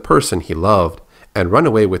behind the person he loved and run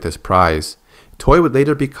away with his prize. Toy would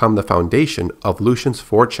later become the foundation of Lucien's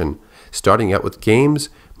fortune, starting out with games,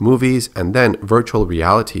 movies, and then virtual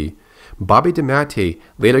reality. Bobby DeMatteis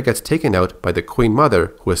later gets taken out by the Queen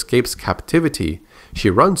Mother, who escapes captivity. She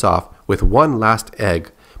runs off with one last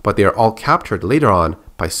egg, but they are all captured later on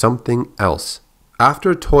by something else.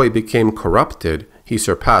 After Toy became corrupted, he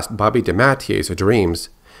surpassed Bobby DeMatteis' dreams.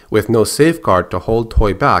 With no safeguard to hold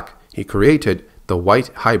Toy back, he created the white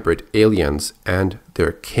hybrid aliens and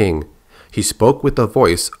their king. He spoke with the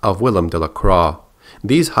voice of Willem Delacroix.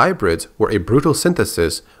 These hybrids were a brutal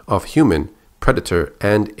synthesis of human, predator,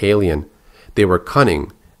 and alien. They were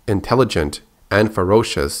cunning, intelligent, and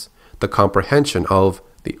ferocious, the comprehension of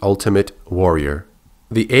the ultimate warrior.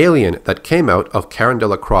 The alien that came out of Karen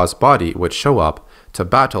Delacroix's body would show up to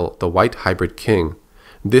battle the white hybrid king.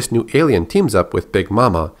 This new alien teams up with Big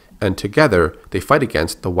Mama, and together they fight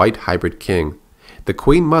against the white hybrid king. The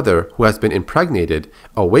Queen Mother, who has been impregnated,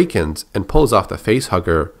 awakens and pulls off the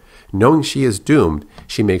Facehugger. Knowing she is doomed,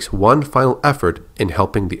 she makes one final effort in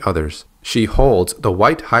helping the others. She holds the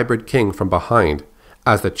white hybrid king from behind.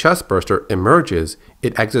 As the chestburster emerges,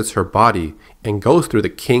 it exits her body and goes through the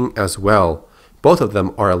king as well. Both of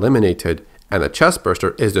them are eliminated, and the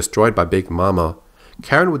chestburster is destroyed by Big Mama.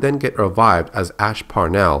 Karen would then get revived as Ash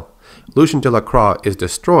Parnell. Lucien Delacroix is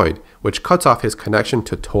destroyed, which cuts off his connection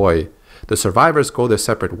to Toy. The survivors go their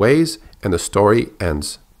separate ways, and the story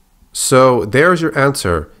ends. So there's your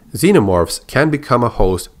answer. Xenomorphs can become a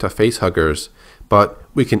host to facehuggers, but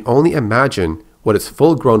we can only imagine what its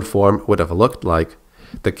full-grown form would have looked like.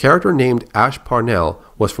 The character named Ash Parnell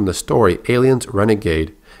was from the story Aliens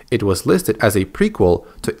Renegade. It was listed as a prequel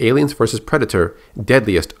to Aliens vs. Predator,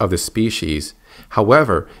 Deadliest of the Species.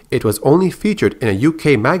 However, it was only featured in a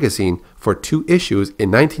UK magazine for 2 issues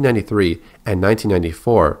in 1993 and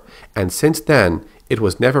 1994, and since then, it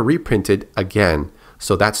was never reprinted again,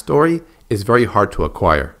 so that story is very hard to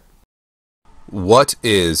acquire. What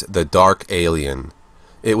is the Dark Alien?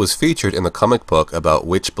 It was featured in the comic book about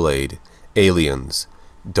Witchblade, Aliens,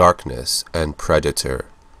 Darkness, and Predator.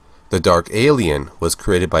 The Dark Alien was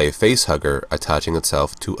created by a Facehugger attaching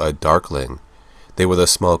itself to a Darkling. They were the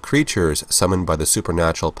small creatures summoned by the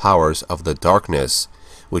supernatural powers of the Darkness,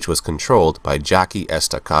 which was controlled by Jackie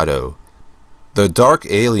Estacado. The Dark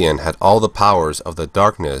Alien had all the powers of the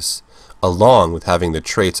Darkness, along with having the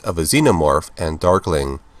traits of a Xenomorph and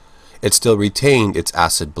Darkling. It still retained its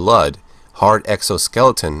acid blood, hard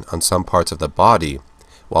exoskeleton on some parts of the body,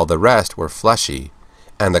 while the rest were fleshy,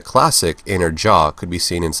 and the classic inner jaw could be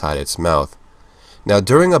seen inside its mouth. Now,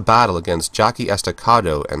 during a battle against Jackie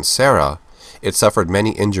Estacado and Sarah, it suffered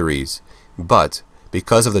many injuries, but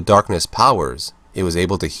because of the Darkness powers, it was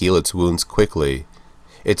able to heal its wounds quickly.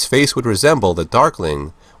 Its face would resemble the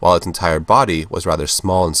Darkling, while its entire body was rather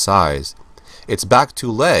small in size. Its back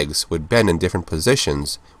 2 legs would bend in different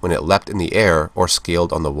positions when it leapt in the air or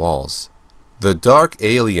scaled on the walls. The Dark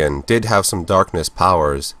Alien did have some Darkness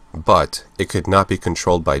powers, but it could not be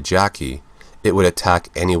controlled by Jackie. It would attack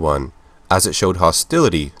anyone, as it showed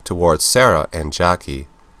hostility towards Sarah and Jackie.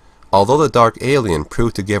 Although the Dark Alien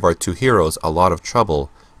proved to give our 2 heroes a lot of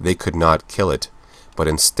trouble, they could not kill it, but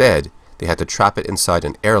instead they had to trap it inside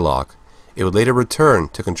an airlock. It would later return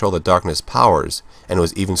to control the Darkness powers, and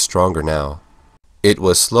was even stronger now. It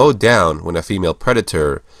was slowed down when a female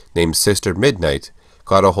predator named Sister Midnight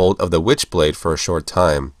got a hold of the Witchblade for a short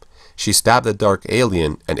time. She stabbed the Dark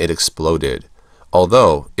Alien and it exploded.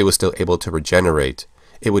 Although it was still able to regenerate,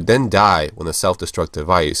 it would then die when the self-destruct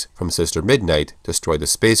device from Sister Midnight destroyed the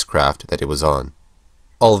spacecraft that it was on.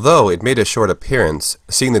 Although it made a short appearance,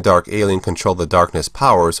 seeing the Dark Alien control the Darkness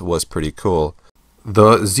powers was pretty cool.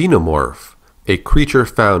 The Xenomorph, a creature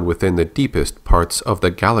found within the deepest parts of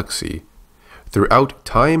the galaxy. Throughout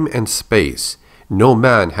time and space, no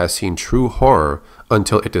man has seen true horror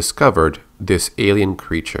until it discovered this alien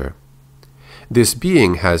creature. This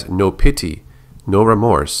being has no pity, no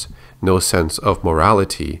remorse, no sense of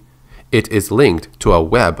morality. It is linked to a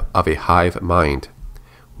web of a hive mind,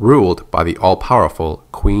 ruled by the all-powerful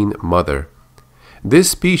Queen Mother. This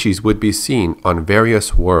species would be seen on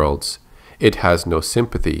various worlds. It has no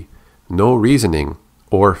sympathy, no reasoning,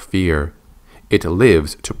 or fear. It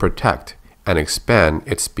lives to protect and expand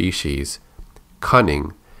its species.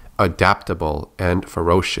 Cunning, adaptable, and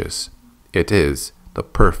ferocious. It is the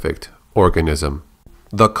perfect organism.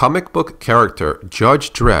 The comic book character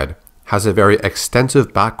Judge Dredd has a very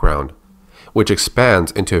extensive background, which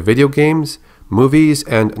expands into video games, movies,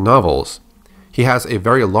 and novels. He has a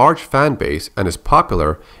very large fan base and is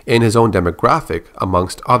popular in his own demographic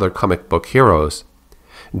amongst other comic book heroes.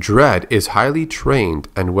 Dredd is highly trained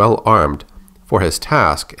and well armed for his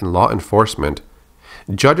task in law enforcement.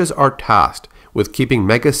 Judges are tasked with keeping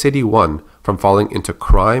Mega City 1 from falling into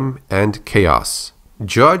crime and chaos.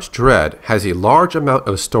 Judge Dredd has a large amount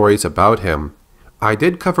of stories about him. I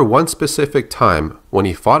did cover one specific time when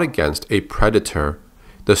he fought against a predator.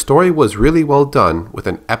 The story was really well done with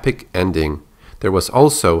an epic ending. There was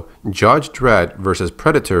also Judge Dredd vs.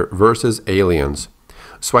 Predator vs. Aliens.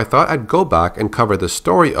 So I thought I'd go back and cover the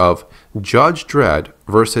story of Judge Dredd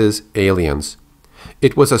vs. Aliens.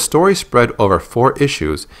 It was a story spread over 4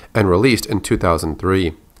 issues and released in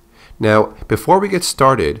 2003. Now, before we get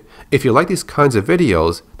started, if you like these kinds of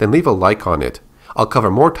videos, then leave a like on it. I'll cover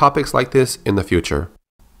more topics like this in the future.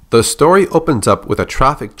 The story opens up with a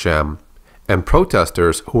traffic jam and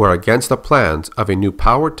protesters who are against the plans of a new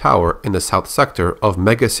power tower in the south sector of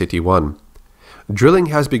Mega City 1. Drilling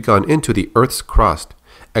has begun into the Earth's crust,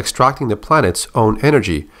 extracting the planet's own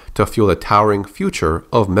energy to fuel the towering future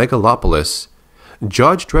of Megalopolis.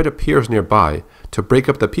 Judge Dredd appears nearby to break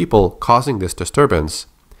up the people causing this disturbance.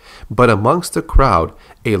 But amongst the crowd,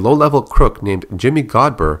 a low-level crook named Jimmy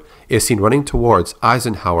Godber is seen running towards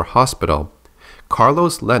Eisenhower Hospital.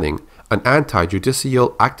 Carlos Lenning, an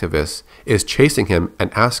anti-judicial activist, is chasing him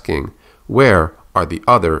and asking, "Where are the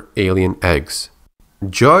other alien eggs?"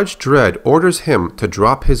 Judge Dredd orders him to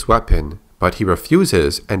drop his weapon, but he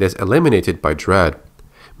refuses and is eliminated by Dredd.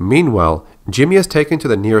 Meanwhile, Jimmy is taken to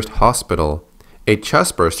the nearest hospital. A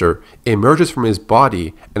chestburster emerges from his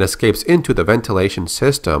body and escapes into the ventilation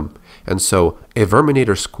system, and so a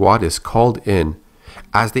Verminator squad is called in.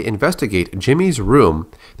 As they investigate Jimmy's room,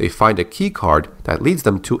 they find a keycard that leads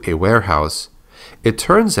them to a warehouse. It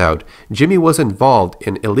turns out Jimmy was involved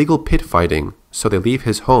in illegal pit fighting, so they leave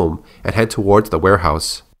his home and head towards the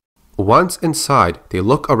warehouse. Once inside, they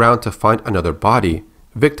look around to find another body,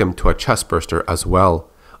 victim to a chestburster as well.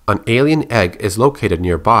 An alien egg is located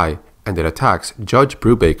nearby, and it attacks Judge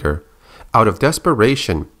Brubaker. Out of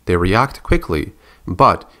desperation, they react quickly,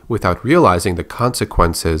 but without realizing the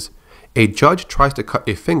consequences. A judge tries to cut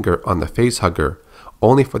a finger on the Facehugger,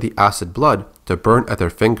 only for the acid blood to burn at their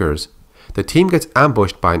fingers. The team gets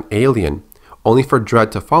ambushed by an alien, only for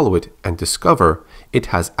Dredd to follow it and discover it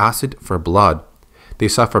has acid for blood. They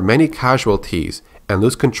suffer many casualties and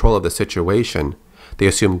lose control of the situation. They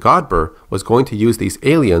assume Godber was going to use these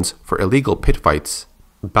aliens for illegal pit fights.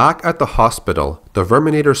 Back at the hospital, the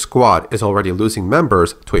Verminator squad is already losing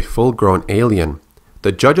members to a full-grown alien.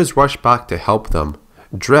 The judges rush back to help them.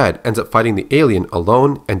 Dredd ends up fighting the alien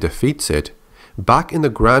alone and defeats it. Back in the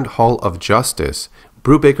Grand Hall of Justice,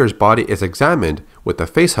 Brubaker's body is examined with the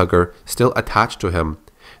Facehugger still attached to him.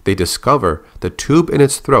 They discover the tube in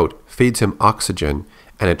its throat feeds him oxygen,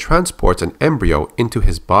 and it transports an embryo into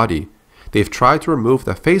his body. They've tried to remove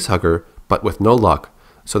the Facehugger, but with no luck,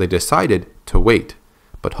 so they decided to wait,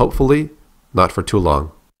 but hopefully not for too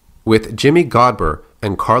long. With Jimmy Godber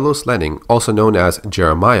and Carlos Lenning, also known as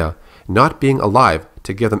Jeremiah, not being alive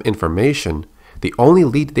to give them information, the only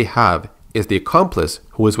lead they have is the accomplice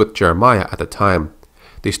who was with Jeremiah at the time.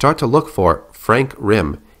 They start to look for Frank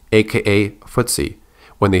Rim, aka Footsie.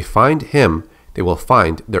 When they find him, they will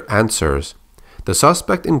find their answers. The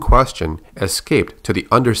suspect in question escaped to the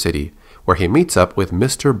Undercity, where he meets up with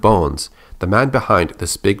Mr. Bones, the man behind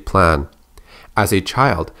this big plan. As a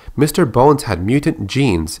child, Mr. Bones had mutant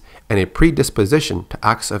genes and a predisposition to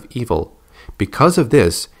acts of evil. Because of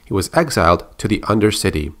this, he was exiled to the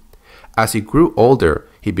Undercity. As he grew older,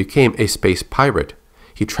 he became a space pirate.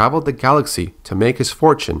 He traveled the galaxy to make his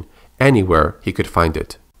fortune anywhere he could find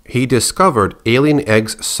it. He discovered alien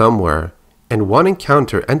eggs somewhere, and one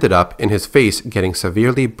encounter ended up in his face getting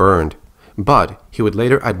severely burned. But he would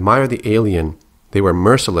later admire the alien. They were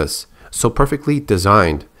merciless, so perfectly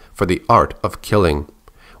designed for the art of killing.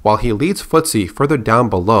 While he leads Footsie further down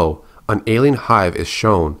below, an alien hive is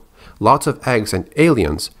shown. Lots of eggs and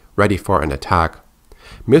aliens ready for an attack.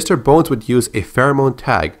 Mr. Bones would use a pheromone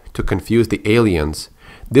tag to confuse the aliens.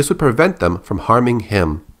 This would prevent them from harming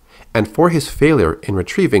him. And for his failure in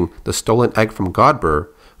retrieving the stolen egg from Godber,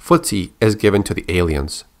 Footsie is given to the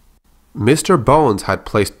aliens. Mr. Bones had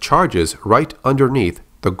placed charges right underneath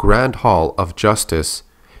the Grand Hall of Justice.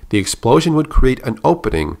 The explosion would create an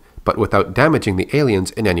opening, but without damaging the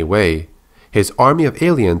aliens in any way. His army of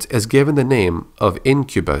aliens is given the name of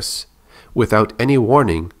Incubus. Without any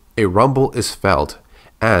warning, a rumble is felt,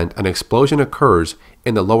 and an explosion occurs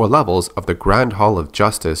in the lower levels of the Grand Hall of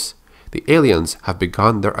Justice. The aliens have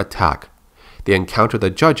begun their attack. They encounter the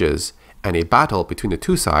judges, and a battle between the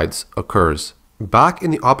two sides occurs. Back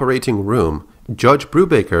in the operating room, Judge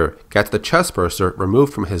Brubaker gets the chestburster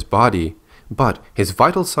removed from his body, but his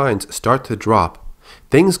vital signs start to drop.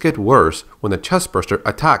 Things get worse when the chestburster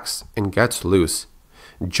attacks and gets loose.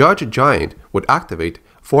 Judge Giant would activate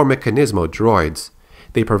 4 Mechanismo droids.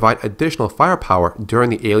 They provide additional firepower during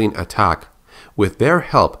the alien attack. With their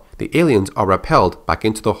help, the aliens are repelled back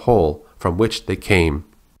into the hole from which they came.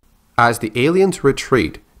 As the aliens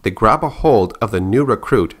retreat, they grab a hold of the new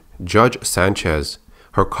recruit, Judge Sanchez.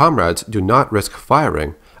 Her comrades do not risk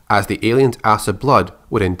firing, as the aliens' acid blood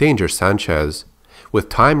would endanger Sanchez. With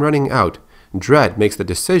time running out, Dredd makes the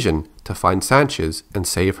decision to find Sanchez and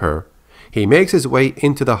save her. He makes his way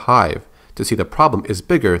into the Hive to see the problem is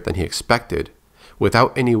bigger than he expected.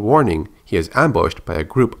 Without any warning, he is ambushed by a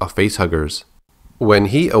group of facehuggers. When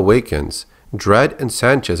he awakens, Dredd and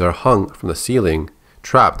Sanchez are hung from the ceiling,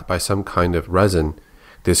 trapped by some kind of resin.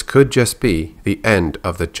 This could just be the end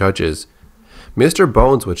of the judges. Mr.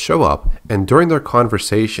 Bones would show up, and during their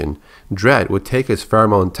conversation, Dredd would take his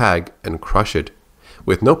pheromone tag and crush it.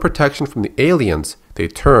 With no protection from the aliens, they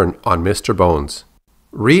turn on Mr. Bones.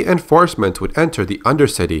 Reinforcements would enter the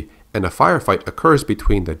Undercity, and a firefight occurs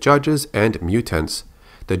between the judges and mutants.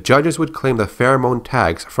 The judges would claim the pheromone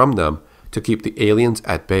tags from them to keep the aliens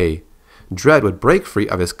at bay. Dredd would break free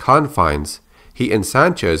of his confines. He and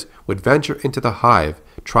Sanchez would venture into the Hive,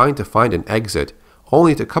 trying to find an exit,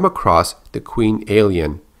 only to come across the Queen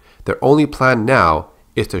alien. Their only plan now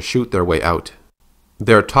is to shoot their way out.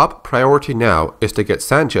 Their top priority now is to get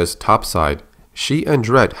Sanchez topside. She and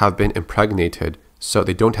Dredd have been impregnated, so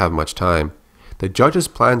they don't have much time. The judges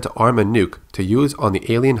plan to arm a nuke to use on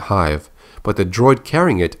the alien Hive, but the droid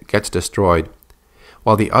carrying it gets destroyed.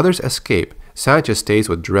 While the others escape, Sanchez stays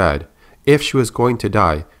with Dredd. If she was going to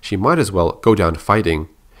die, she might as well go down fighting.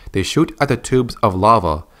 They shoot at the tubes of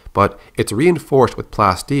lava, but it's reinforced with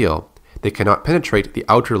plasteel. They cannot penetrate the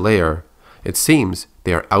outer layer. It seems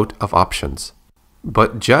they are out of options.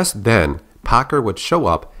 But just then, Packer would show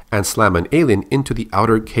up and slam an alien into the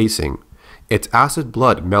outer casing. Its acid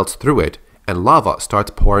blood melts through it, and lava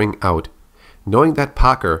starts pouring out. Knowing that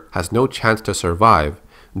Packer has no chance to survive,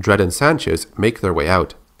 Dredd and Sanchez make their way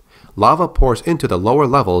out. Lava pours into the lower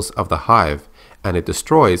levels of the Hive, and it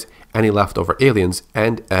destroys any leftover aliens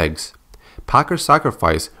and eggs. Packer's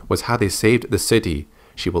sacrifice was how they saved the city.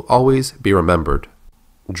 She will always be remembered.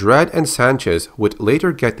 Dredd and Sanchez would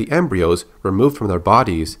later get the embryos removed from their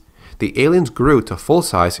bodies. The aliens grew to full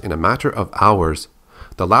size in a matter of hours.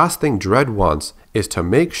 The last thing Dredd wants is to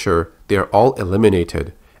make sure they are all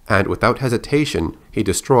eliminated, and without hesitation, he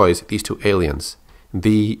destroys these two aliens.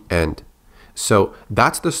 The end. So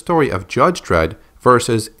that's the story of Judge Dredd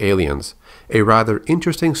versus aliens. A rather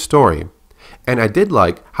interesting story. And I did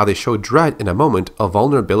like how they showed Dredd in a moment of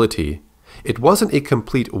vulnerability. It wasn't a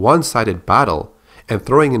complete one-sided battle, and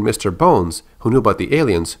throwing in Mr. Bones, who knew about the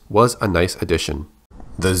aliens, was a nice addition.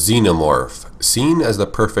 The Xenomorph, seen as the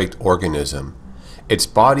perfect organism. Its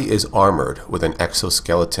body is armored with an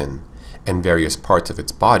exoskeleton, and various parts of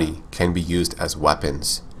its body can be used as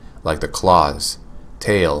weapons, like the claws,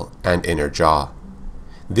 tail, and inner jaw.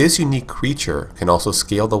 This unique creature can also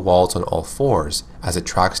scale the walls on all fours as it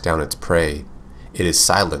tracks down its prey. It is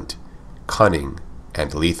silent, cunning,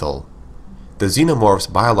 and lethal. The Xenomorph's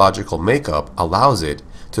biological makeup allows it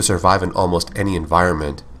to survive in almost any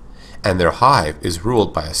environment, and their hive is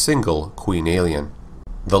ruled by a single queen alien.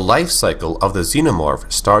 The life cycle of the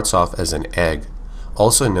Xenomorph starts off as an egg,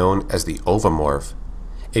 also known as the ovomorph.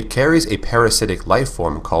 It carries a parasitic life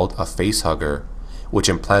form called a facehugger, which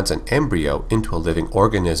implants an embryo into a living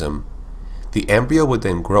organism. The embryo would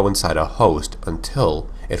then grow inside a host until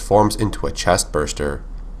it forms into a chest burster.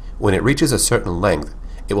 When it reaches a certain length,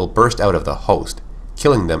 it will burst out of the host,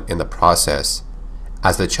 killing them in the process.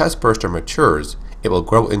 As the chest burster matures, it will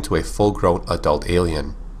grow into a full-grown adult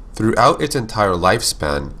alien. Throughout its entire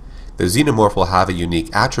lifespan, the Xenomorph will have a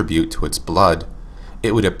unique attribute to its blood.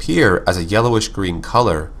 It would appear as a yellowish-green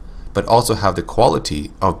color, but also have the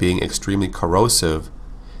quality of being extremely corrosive.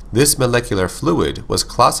 This molecular fluid was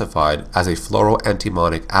classified as a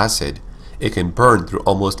fluoroantimonic acid. It can burn through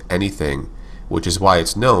almost anything, which is why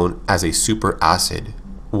it's known as a super acid.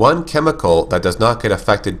 One chemical that does not get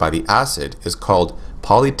affected by the acid is called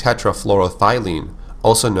polytetrafluoroethylene,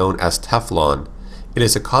 also known as Teflon. It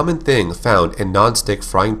is a common thing found in non-stick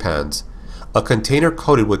frying pans. A container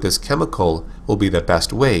coated with this chemical will be the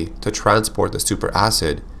best way to transport the super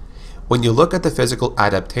acid. When you look at the physical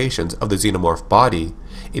adaptations of the Xenomorph body,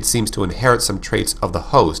 it seems to inherit some traits of the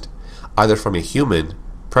host, either from a human,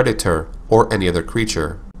 predator, or any other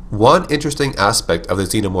creature. One interesting aspect of the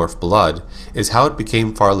Xenomorph blood is how it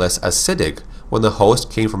became far less acidic when the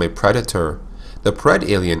host came from a predator. The Pred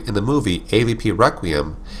alien in the movie AVP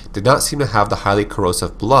Requiem did not seem to have the highly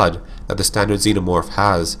corrosive blood that the standard Xenomorph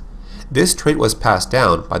has. This trait was passed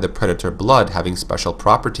down by the predator blood having special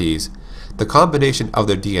properties. The combination of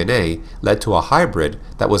their DNA led to a hybrid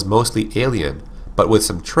that was mostly alien, but with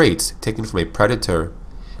some traits taken from a predator.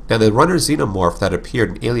 Now the runner Xenomorph that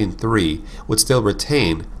appeared in Alien 3 would still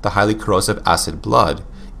retain the highly corrosive acid blood,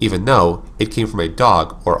 even though it came from a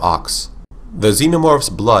dog or ox. The Xenomorph's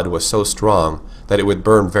blood was so strong that it would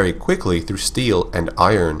burn very quickly through steel and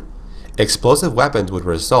iron. Explosive weapons would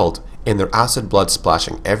result in their acid blood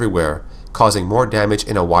splashing everywhere, causing more damage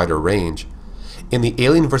in a wider range. In the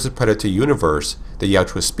Alien vs. Predator universe, the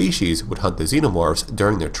Yautja species would hunt the Xenomorphs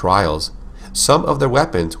during their trials. Some of their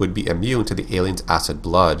weapons would be immune to the alien's acid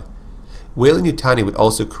blood. Weyland-Yutani would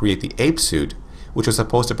also create the ape suit, which was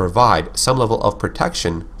supposed to provide some level of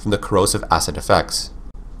protection from the corrosive acid effects.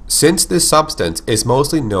 Since this substance is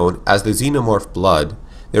mostly known as the Xenomorph blood,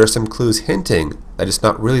 there are some clues hinting that it's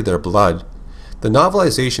not really their blood. The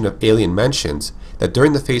novelization of Alien mentions that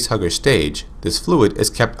during the facehugger stage, this fluid is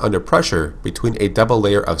kept under pressure between a double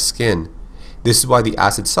layer of skin. This is why the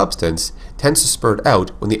acid substance tends to spurt out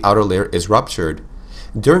when the outer layer is ruptured.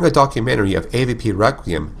 During a documentary of AVP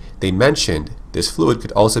Requiem, they mentioned this fluid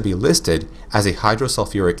could also be listed as a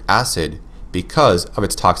hydrosulfuric acid because of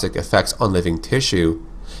its toxic effects on living tissue.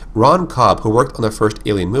 Ron Cobb, who worked on the first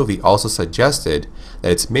Alien movie, also suggested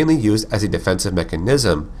that it's mainly used as a defensive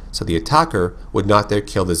mechanism so the attacker would not dare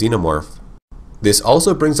kill the Xenomorph. This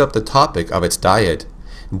also brings up the topic of its diet.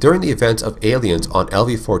 During the events of Aliens on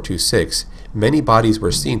LV-426, many bodies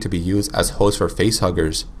were seen to be used as hosts for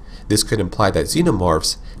facehuggers. This could imply that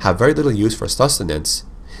Xenomorphs have very little use for sustenance.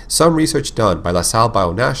 Some research done by La Salle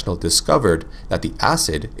Bionational discovered that the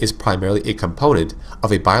acid is primarily a component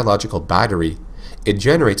of a biological battery. It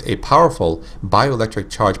generates a powerful bioelectric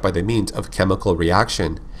charge by the means of chemical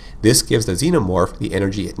reaction. This gives the xenomorph the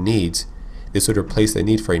energy it needs. This would replace the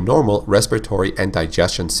need for a normal respiratory and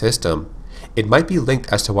digestion system. It might be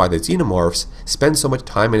linked as to why the xenomorphs spend so much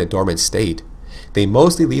time in a dormant state. They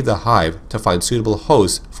mostly leave the hive to find suitable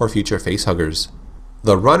hosts for future facehuggers.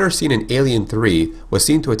 The runner seen in Alien 3 was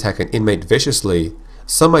seen to attack an inmate viciously.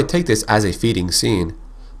 Some might take this as a feeding scene,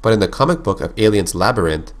 but in the comic book of Alien's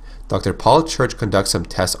Labyrinth, Dr. Paul Church conducts some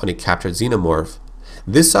tests on a captured xenomorph.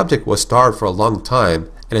 This subject was starved for a long time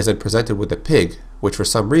and is then presented with a pig, which for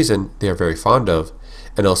some reason they are very fond of,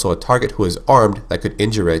 and also a target who is armed that could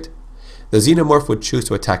injure it. The xenomorph would choose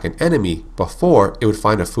to attack an enemy before it would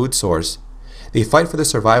find a food source. They fight for the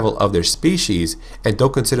survival of their species and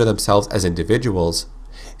don't consider themselves as individuals.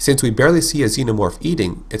 Since we barely see a xenomorph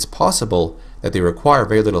eating, it's possible that they require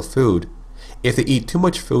very little food. If they eat too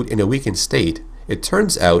much food in a weakened state, it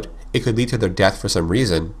turns out it could lead to their death for some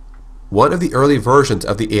reason. One of the early versions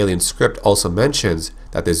of the Alien script also mentions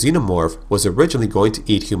that the xenomorph was originally going to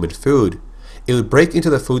eat human food. It would break into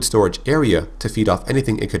the food storage area to feed off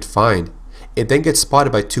anything it could find. It then gets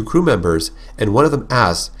spotted by two crew members, and one of them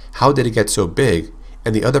asks, "How did it get so big?"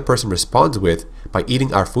 And the other person responds with, "By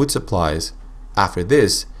eating our food supplies." After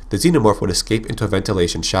this, the xenomorph would escape into a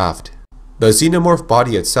ventilation shaft. The xenomorph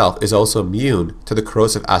body itself is also immune to the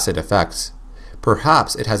corrosive acid effects.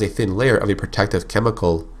 Perhaps it has a thin layer of a protective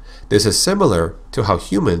chemical. This is similar to how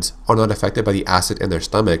humans are not affected by the acid in their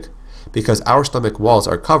stomach, because our stomach walls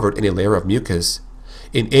are covered in a layer of mucus.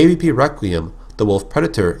 In AVP Requiem, the wolf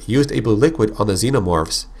predator used a blue liquid on the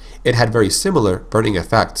xenomorphs. It had very similar burning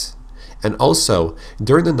effects. And also,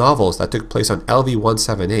 during the novels that took place on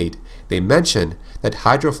LV-178, they mentioned that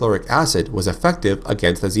hydrofluoric acid was effective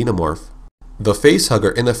against the xenomorph. The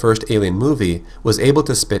facehugger in the first Alien movie was able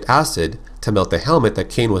to spit acid to melt the helmet that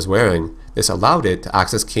Kane was wearing. This allowed it to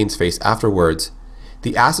access Kane's face afterwards.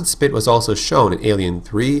 The acid spit was also shown in Alien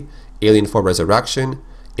 3, Alien 4 Resurrection,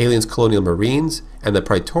 Alien's Colonial Marines, and the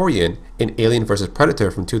Praetorian in Alien vs.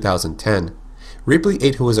 Predator from 2010. Ripley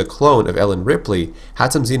 8, who was a clone of Ellen Ripley,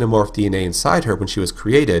 had some xenomorph DNA inside her when she was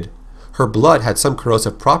created. Her blood had some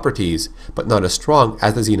corrosive properties, but not as strong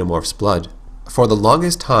as the xenomorph's blood. For the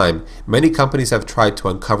longest time, many companies have tried to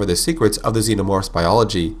uncover the secrets of the xenomorph's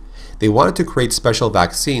biology. They wanted to create special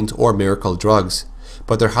vaccines or miracle drugs,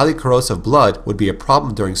 but their highly corrosive blood would be a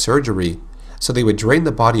problem during surgery. So they would drain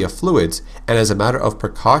the body of fluids, and as a matter of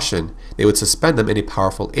precaution, they would suspend them in a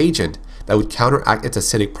powerful agent that would counteract its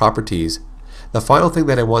acidic properties. The final thing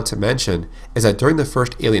that I want to mention is that during the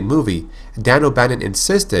first Alien movie, Dan O'Bannon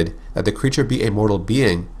insisted that the creature be a mortal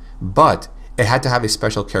being, but it had to have a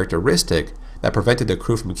special characteristic that prevented the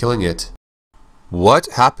crew from killing it. What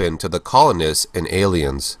happened to the colonists and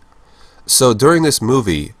aliens? So during this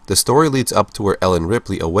movie, the story leads up to where Ellen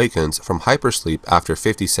Ripley awakens from hypersleep after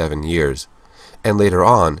 57 years, and later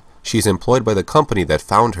on, she's employed by the company that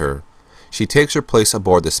found her. She takes her place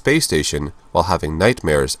aboard the space station while having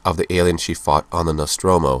nightmares of the alien she fought on the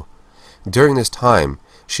Nostromo. During this time,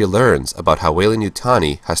 she learns about how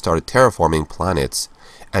Weyland-Yutani has started terraforming planets,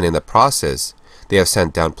 and in the process, they have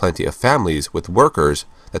sent down plenty of families with workers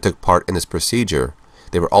that took part in this procedure.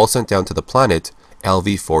 They were all sent down to the planet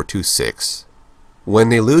LV-426. When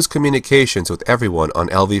they lose communications with everyone on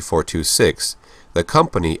LV-426, the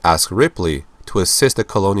company asks Ripley to assist the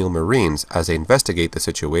Colonial Marines as they investigate the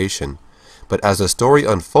situation. But as the story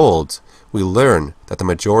unfolds, we learn that the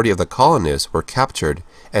majority of the colonists were captured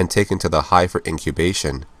and taken to the Hive for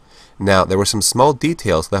incubation. Now, there were some small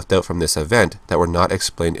details left out from this event that were not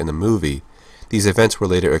explained in the movie. These events were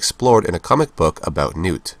later explored in a comic book about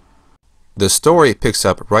Newt. The story picks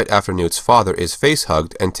up right after Newt's father is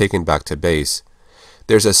facehugged and taken back to base.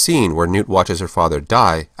 There's a scene where Newt watches her father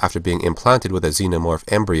die after being implanted with a xenomorph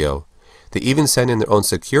embryo. They even send in their own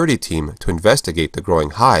security team to investigate the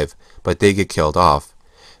growing hive, but they get killed off.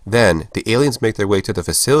 Then, the aliens make their way to the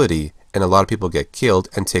facility, and a lot of people get killed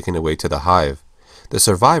and taken away to the hive. The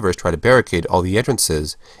survivors try to barricade all the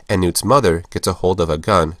entrances, and Newt's mother gets a hold of a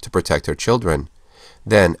gun to protect her children.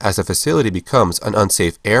 Then, as the facility becomes an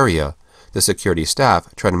unsafe area, the security staff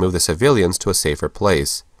try to move the civilians to a safer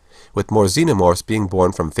place. With more xenomorphs being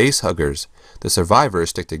born from facehuggers, the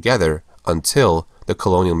survivors stick together until the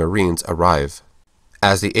Colonial Marines arrive.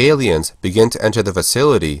 As the aliens begin to enter the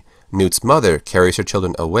facility, Newt's mother carries her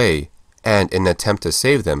children away, and in an attempt to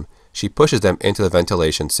save them, she pushes them into the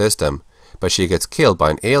ventilation system, but she gets killed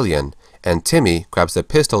by an alien, and Timmy grabs the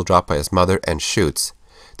pistol dropped by his mother and shoots.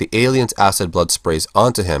 The alien's acid blood sprays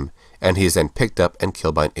onto him, and he is then picked up and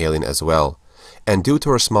killed by an alien as well. And due to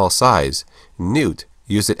her small size, Newt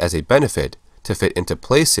used it as a benefit to fit into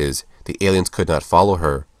places the aliens could not follow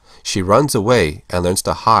her. She runs away and learns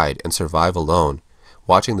to hide and survive alone,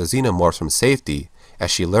 watching the Xenomorphs from safety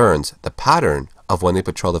as she learns the pattern of when they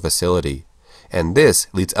patrol the facility. And this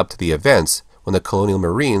leads up to the events when the Colonial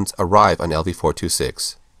Marines arrive on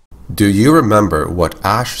LV-426. Do you remember what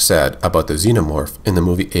Ash said about the Xenomorph in the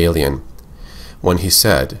movie Alien? When he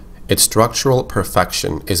said, "Its structural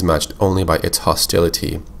perfection is matched only by its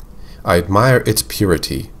hostility. I admire its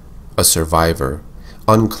purity, a survivor,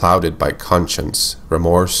 unclouded by conscience,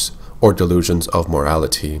 remorse, or delusions of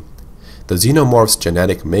morality. The Xenomorph's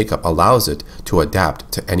genetic makeup allows it to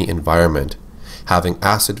adapt to any environment, having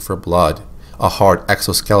acid for blood, a hard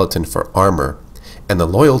exoskeleton for armor, and the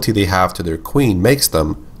loyalty they have to their queen makes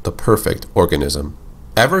them the perfect organism."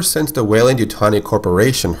 Ever since the Weyland-Yutani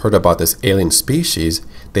Corporation heard about this alien species,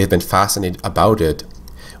 they've been fascinated about it.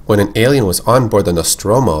 When an alien was on board the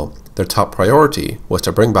Nostromo, their top priority was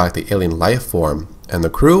to bring back the alien life form, and the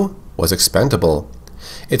crew was expendable.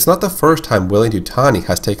 It's not the first time Weyland-Yutani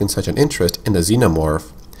has taken such an interest in the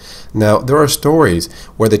Xenomorph. Now, there are stories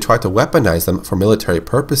where they try to weaponize them for military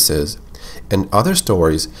purposes, and other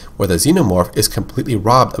stories where the Xenomorph is completely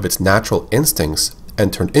robbed of its natural instincts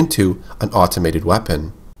and turned into an automated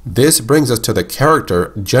weapon. This brings us to the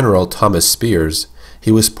character General Thomas Spears.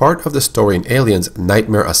 He was part of the story in Alien's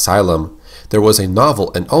Nightmare Asylum. There was a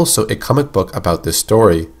novel and also a comic book about this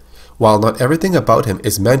story. While not everything about him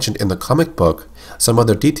is mentioned in the comic book, some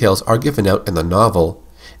other details are given out in the novel.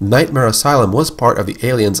 Nightmare Asylum was part of the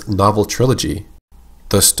Alien's novel trilogy.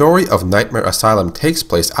 The story of Nightmare Asylum takes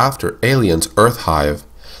place after Alien's Earth Hive.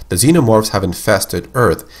 The Xenomorphs have infested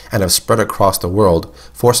Earth and have spread across the world,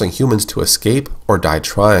 forcing humans to escape or die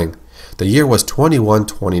trying. The year was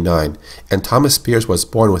 2129, and Thomas Spears was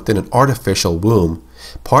born within an artificial womb,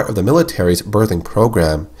 part of the military's birthing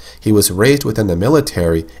program. He was raised within the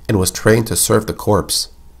military and was trained to serve the corps.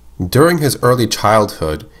 During his early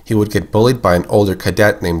childhood, he would get bullied by an older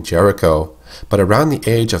cadet named Jericho, but around the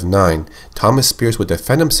age of 9, Thomas Spears would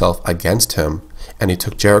defend himself against him, and he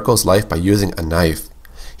took Jericho's life by using a knife.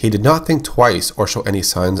 He did not think twice or show any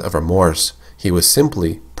signs of remorse. He was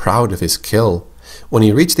simply proud of his kill. When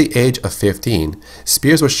he reached the age of 15,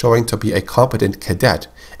 Spears was showing to be a competent cadet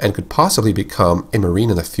and could possibly become a Marine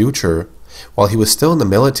in the future. While he was still in the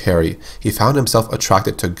military, he found himself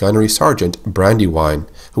attracted to Gunnery Sergeant Brandywine,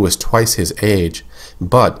 who was twice his age,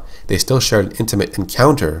 but they still shared an intimate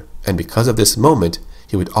encounter, and because of this moment,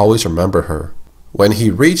 he would always remember her. When he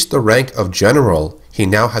reached the rank of general, he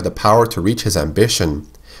now had the power to reach his ambition,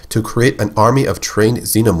 to create an army of trained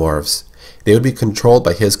Xenomorphs. They would be controlled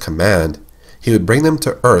by his command. He would bring them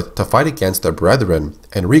to Earth to fight against their brethren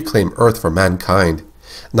and reclaim Earth for mankind.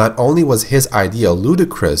 Not only was his idea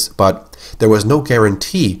ludicrous, but there was no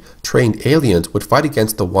guarantee trained aliens would fight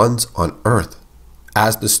against the ones on Earth.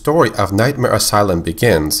 As the story of Nightmare Asylum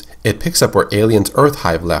begins, it picks up where Alien's Earth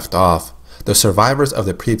Hive left off. The survivors of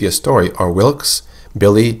the previous story are Wilkes,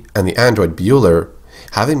 Billy, and the android Bueller.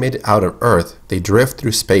 Having made it out of Earth, they drift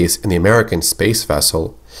through space in the American space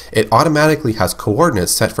vessel. It automatically has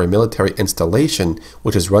coordinates set for a military installation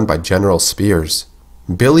which is run by General Spears.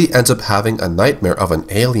 Billy ends up having a nightmare of an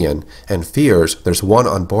alien and fears there's one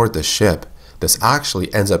on board the ship. This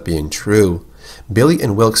actually ends up being true. Billy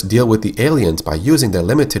and Wilkes deal with the aliens by using their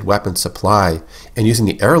limited weapon supply and using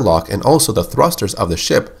the airlock and also the thrusters of the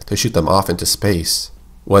ship to shoot them off into space.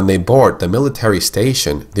 When they board the military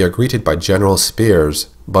station, they are greeted by General Spears,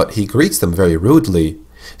 but he greets them very rudely.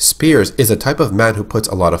 Spears is a type of man who puts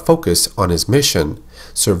a lot of focus on his mission.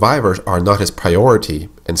 Survivors are not his priority.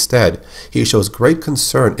 Instead, he shows great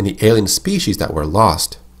concern in the alien species that were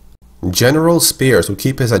lost. General Spears would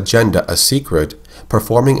keep his agenda a secret,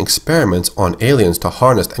 performing experiments on aliens to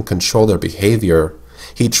harness and control their behavior.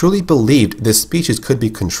 He truly believed this species could be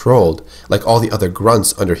controlled, like all the other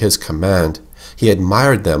grunts under his command. He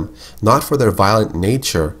admired them, not for their violent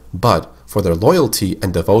nature, but for their loyalty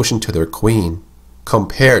and devotion to their queen.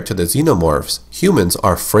 Compared to the Xenomorphs, humans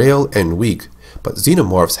are frail and weak, but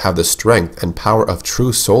Xenomorphs have the strength and power of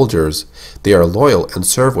true soldiers. They are loyal and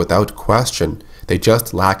serve without question. They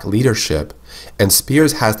just lack leadership, and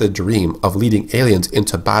Spears has the dream of leading aliens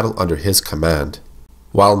into battle under his command.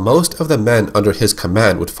 While most of the men under his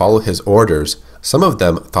command would follow his orders, some of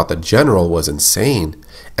them thought the general was insane,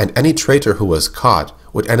 and any traitor who was caught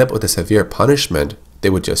would end up with a severe punishment. They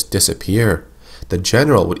would just disappear. The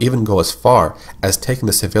general would even go as far as taking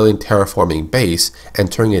the civilian terraforming base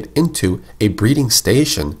and turning it into a breeding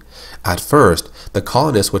station. At first, the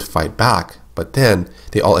colonists would fight back, but then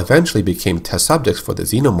they all eventually became test subjects for the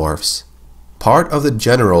Xenomorphs. Part of the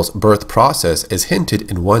General's birth process is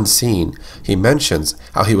hinted in one scene. He mentions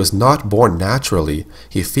how he was not born naturally,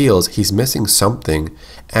 he feels he's missing something,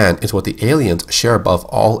 and it's what the aliens share above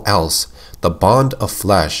all else, the bond of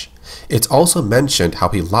flesh. It's also mentioned how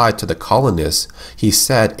he lied to the colonists. He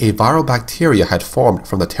said a viral bacteria had formed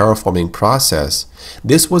from the terraforming process.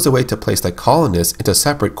 This was a way to place the colonists into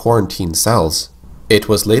separate quarantine cells. It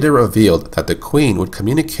was later revealed that the Queen would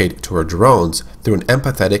communicate to her drones through an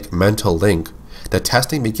empathetic mental link. The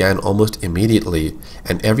testing began almost immediately,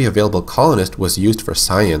 and every available colonist was used for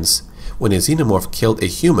science. When a xenomorph killed a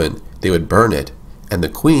human, they would burn it, and the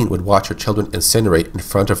Queen would watch her children incinerate in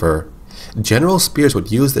front of her. General Spears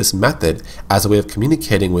would use this method as a way of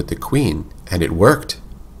communicating with the Queen, and it worked.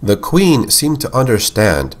 The Queen seemed to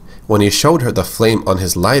understand. When he showed her the flame on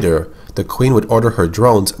his lighter, the Queen would order her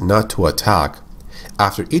drones not to attack.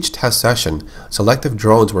 After each test session, selective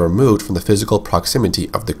drones were removed from the physical proximity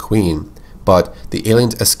of the Queen, but the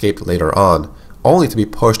aliens escaped later on, only to be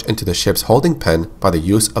pushed into the ship's holding pen by the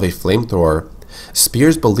use of a flamethrower.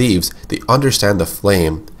 Spears believes they understand the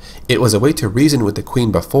flame. It was a way to reason with the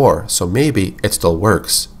Queen before, so maybe it still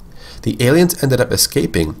works. The aliens ended up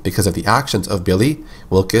escaping because of the actions of Billy,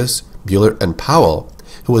 Wilkes, Bueller, and Powell,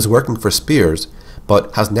 who was working for Spears,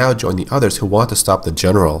 but has now joined the others who want to stop the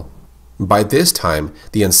General. By this time,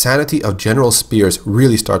 the insanity of General Spears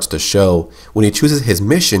really starts to show when he chooses his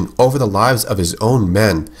mission over the lives of his own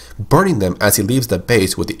men, burning them as he leaves the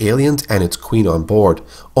base with the aliens and its Queen on board,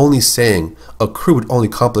 only saying a crew would only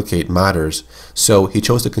complicate matters, so he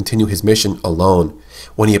chose to continue his mission alone.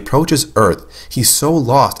 When he approaches Earth, he's so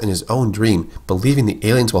lost in his own dream, believing the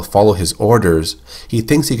aliens will follow his orders. He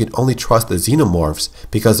thinks he can only trust the Xenomorphs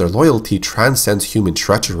because their loyalty transcends human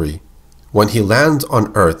treachery. When he lands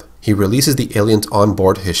on Earth, he releases the aliens on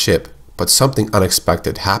board his ship, but something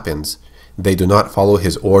unexpected happens. They do not follow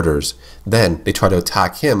his orders. Then they try to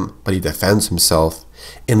attack him, but he defends himself.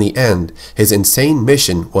 In the end, his insane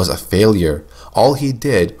mission was a failure. All he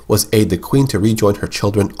did was aid the Queen to rejoin her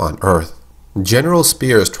children on Earth. General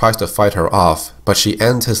Spears tries to fight her off, but she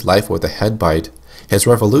ends his life with a head bite. His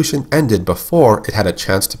revolution ended before it had a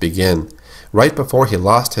chance to begin. Right before he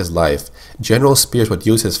lost his life, General Spears would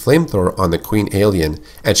use his flamethrower on the Queen alien,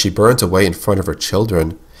 and she burns away in front of her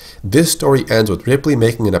children. This story ends with Ripley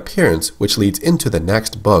making an appearance, which leads into the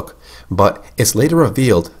next book, but it's later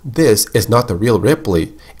revealed this is not the real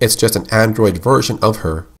Ripley, it's just an android version of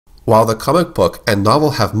her. While the comic book and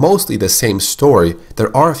novel have mostly the same story,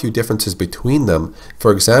 there are a few differences between them.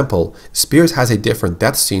 For example, Spears has a different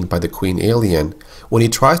death scene by the Queen alien. When he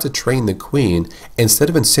tries to train the Queen, instead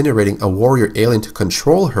of incinerating a warrior alien to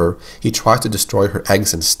control her, he tries to destroy her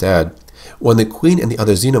eggs instead. When the Queen and the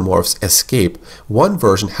other Xenomorphs escape, one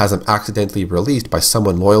version has them accidentally released by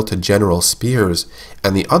someone loyal to General Spears,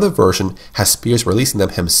 and the other version has Spears releasing them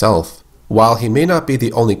himself. While he may not be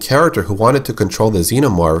the only character who wanted to control the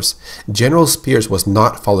Xenomorphs, General Spears was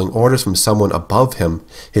not following orders from someone above him.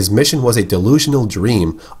 His mission was a delusional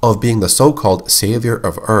dream of being the so-called savior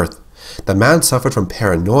of Earth. The man suffered from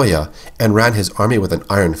paranoia and ran his army with an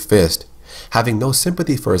iron fist. Having no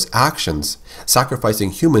sympathy for his actions,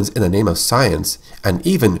 sacrificing humans in the name of science, and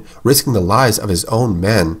even risking the lives of his own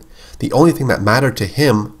men, the only thing that mattered to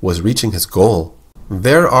him was reaching his goal.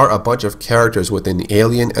 There are a bunch of characters within the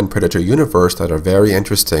Alien and Predator universe that are very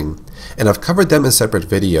interesting, and I've covered them in separate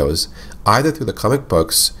videos, either through the comic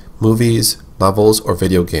books, movies, novels, or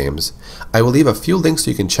video games. I will leave a few links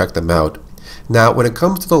so you can check them out. Now, when it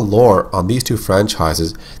comes to the lore on these two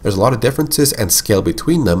franchises, there's a lot of differences and scale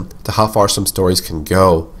between them to how far some stories can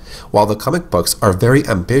go. While the comic books are very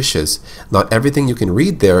ambitious, not everything you can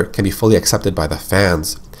read there can be fully accepted by the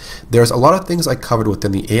fans. There's a lot of things I covered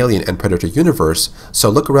within the Alien and Predator universe, so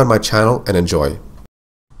look around my channel and enjoy.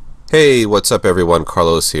 Hey, what's up everyone,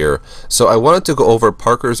 Carlos here. So I wanted to go over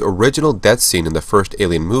Parker's original death scene in the first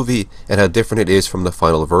Alien movie and how different it is from the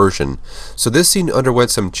final version. So this scene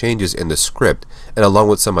underwent some changes in the script, and along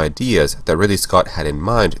with some ideas that Ridley Scott had in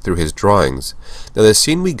mind through his drawings. Now the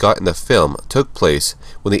scene we got in the film took place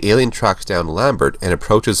when the alien tracks down Lambert and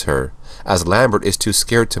approaches her. As Lambert is too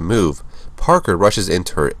scared to move, Parker rushes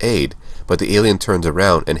into her aid, but the alien turns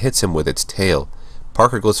around and hits him with its tail.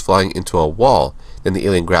 Parker goes flying into a wall, then the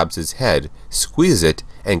alien grabs his head, squeezes it,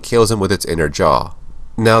 and kills him with its inner jaw.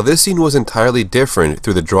 Now this scene was entirely different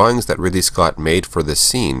through the drawings that Ridley Scott made for this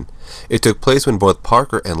scene. It took place when both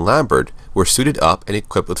Parker and Lambert were suited up and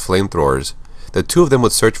equipped with flamethrowers. The two of them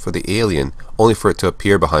would search for the alien, only for it to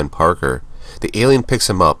appear behind Parker. The alien picks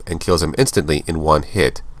him up and kills him instantly in one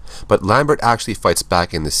hit. But Lambert actually fights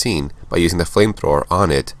back in the scene by using the flamethrower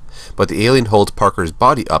on it. but the alien holds Parker's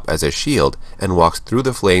body up as a shield and walks through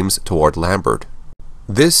the flames toward Lambert.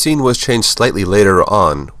 This scene was changed slightly later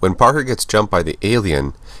on. When Parker gets jumped by the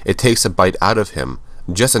alien, it takes a bite out of him,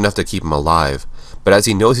 just enough to keep him alive, but as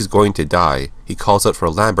he knows he's going to die, he calls out for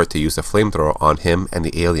Lambert to use the flamethrower on him and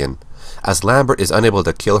the alien. As Lambert is unable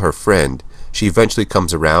to kill her friend, she eventually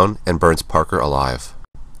comes around and burns Parker alive.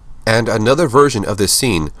 And another version of this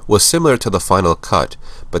scene was similar to the final cut,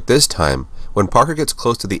 but this time, when Parker gets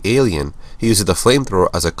close to the alien, he uses the flamethrower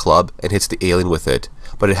as a club and hits the alien with it,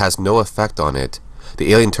 but it has no effect on it.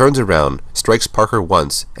 The alien turns around, strikes Parker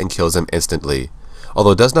once, and kills him instantly,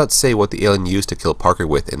 although it does not say what the alien used to kill Parker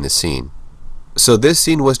with in this scene. So this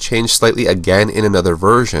scene was changed slightly again in another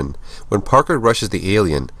version. When Parker rushes the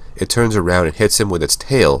alien, it turns around and hits him with its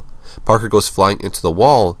tail. Parker goes flying into the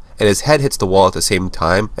wall, and his head hits the wall at the same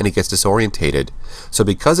time, and he gets disorientated. So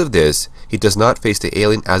because of this, he does not face the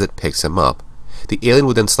alien as it picks him up. The alien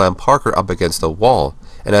would then slam Parker up against the wall,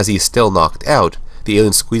 and as he is still knocked out, the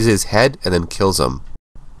alien squeezes his head and then kills him.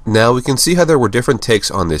 Now we can see how there were different takes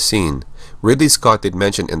on this scene. Ridley Scott did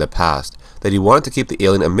mention in the past that he wanted to keep the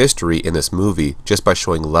alien a mystery in this movie just by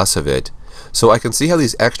showing less of it. So I can see how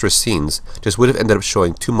these extra scenes just would have ended up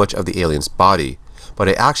showing too much of the alien's body. But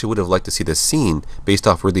I actually would have liked to see the scene based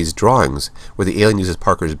off Ridley's drawings, where the alien uses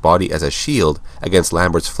Parker's body as a shield against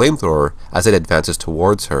Lambert's flamethrower as it advances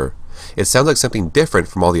towards her. It sounds like something different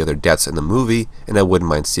from all the other deaths in the movie, and I wouldn't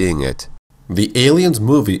mind seeing it. The Aliens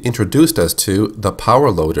movie introduced us to the Power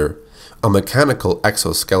Loader, a mechanical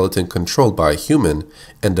exoskeleton controlled by a human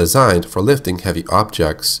and designed for lifting heavy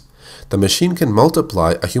objects. The machine can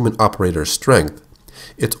multiply a human operator's strength.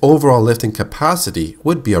 Its overall lifting capacity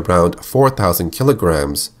would be around 4,000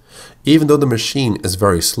 kilograms. Even though the machine is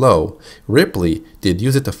very slow, Ripley did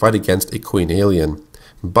use it to fight against a Queen alien.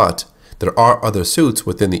 But there are other suits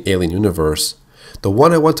within the Alien universe. The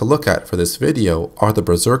one I want to look at for this video are the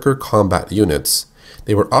Berserker combat units.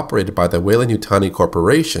 They were operated by the Weyland-Yutani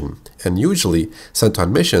Corporation and usually sent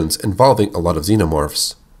on missions involving a lot of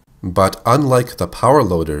xenomorphs. But unlike the power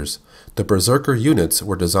loaders, the Berserker units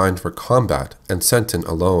were designed for combat and sent in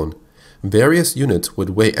alone. Various units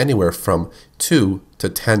would weigh anywhere from 2 to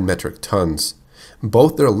 10 metric tons.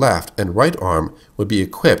 Both their left and right arm would be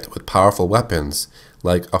equipped with powerful weapons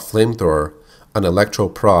like a flamethrower, an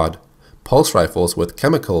electroprod, pulse rifles with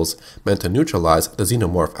chemicals meant to neutralize the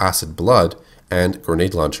xenomorph acid blood, and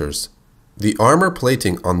grenade launchers. The armor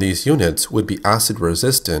plating on these units would be acid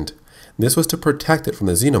resistant. This was to protect it from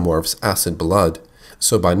the xenomorph's acid blood.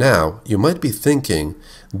 So by now, you might be thinking,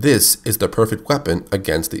 this is the perfect weapon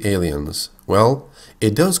against the aliens. Well,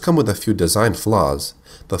 it does come with a few design flaws.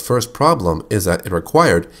 The first problem is that it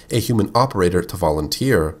required a human operator to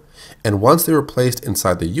volunteer, and once they were placed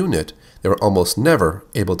inside the unit, they were almost never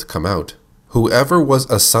able to come out. Whoever was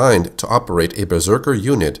assigned to operate a Berserker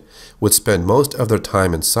unit would spend most of their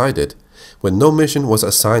time inside it. When no mission was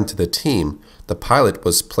assigned to the team, the pilot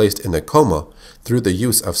was placed in a coma through the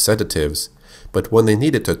use of sedatives. But when they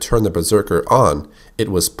needed to turn the Berserker on, it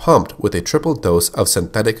was pumped with a triple dose of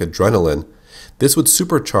synthetic adrenaline. This would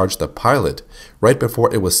supercharge the pilot right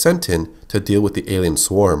before it was sent in to deal with the alien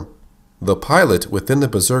swarm. The pilot within the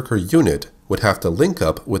Berserker unit would have to link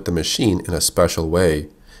up with the machine in a special way.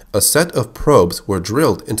 A set of probes were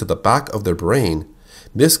drilled into the back of their brain.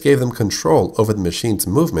 This gave them control over the machine's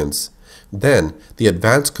movements. Then, the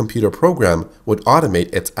advanced computer program would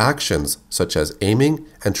automate its actions, such as aiming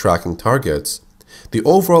and tracking targets. The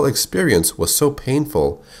overall experience was so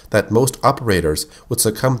painful that most operators would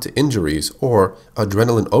succumb to injuries or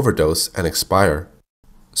adrenaline overdose and expire.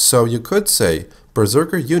 So you could say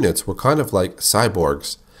Berserker units were kind of like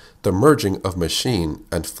cyborgs, the merging of machine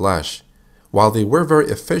and flesh. While they were very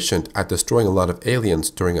efficient at destroying a lot of aliens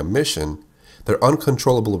during a mission, their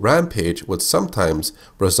uncontrollable rampage would sometimes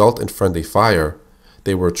result in friendly fire.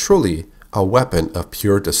 They were truly a weapon of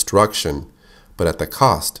pure destruction, but at the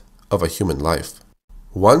cost of a human life.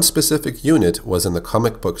 One specific unit was in the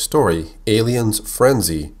comic book story Aliens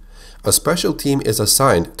Frenzy. A special team is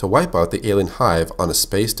assigned to wipe out the alien Hive on a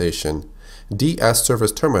space station. DS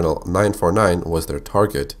Service Terminal 949 was their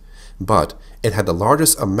target, but it had the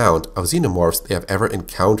largest amount of xenomorphs they have ever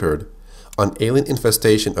encountered. An alien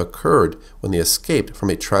infestation occurred when they escaped from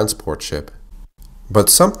a transport ship. But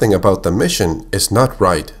something about the mission is not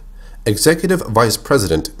right. Executive Vice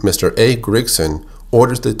President Mr. A. Grigson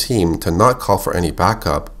orders the team to not call for any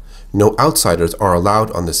backup. No outsiders are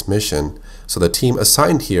allowed on this mission, so the team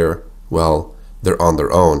assigned here, well, they're on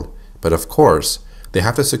their own. But of course, they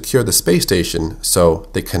have to secure the space station, so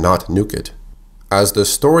they cannot nuke it. As the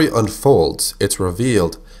story unfolds, it's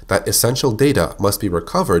revealed that essential data must be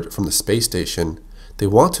recovered from the space station. They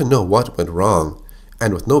want to know what went wrong,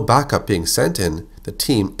 and with no backup being sent in, the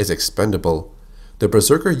team is expendable. The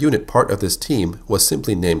Berserker unit part of this team was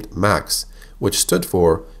simply named MAX, which stood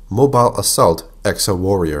for Mobile Assault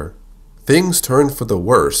Exo-Warrior. Things turn for the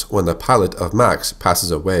worse when the pilot of MAX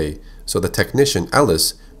passes away, so the technician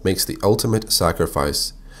Ellis makes the ultimate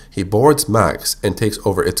sacrifice. He boards MAX and takes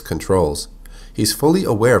over its controls. He's fully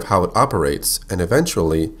aware of how it operates and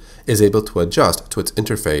eventually is able to adjust to its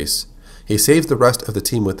interface. He saves the rest of the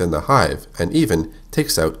team within the Hive and even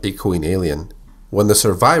takes out a Queen alien. When the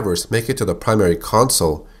survivors make it to the primary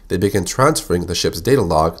console, they begin transferring the ship's data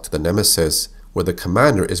log to the Nemesis, where the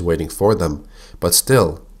commander is waiting for them. But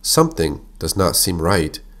still, something does not seem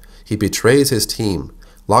right. He betrays his team,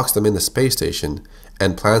 locks them in the space station,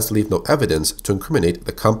 and plans to leave no evidence to incriminate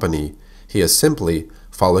the company. He is simply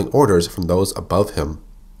following orders from those above him.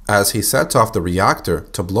 As he sets off the reactor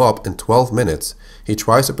to blow up in 12 minutes, he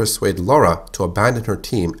tries to persuade Laura to abandon her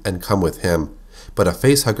team and come with him. But a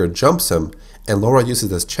Facehugger jumps him, and Laura uses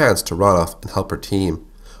this chance to run off and help her team.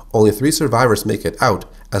 Only 3 survivors make it out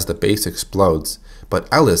as the base explodes,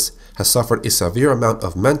 but Alice has suffered a severe amount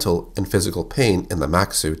of mental and physical pain in the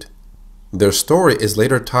mech suit. Their story is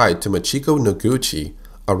later tied to Machiko Noguchi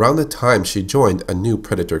around the time she joined a new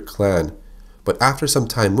Predator clan. But after some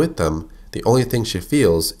time with them, the only thing she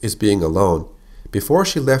feels is being alone. Before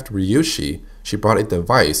she left Ryushi, she brought a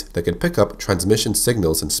device that could pick up transmission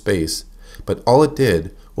signals in space, but all it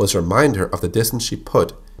did was remind her of the distance she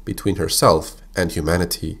put between herself and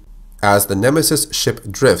humanity. As the Nemesis ship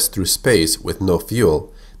drifts through space with no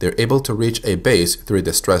fuel, they're able to reach a base through a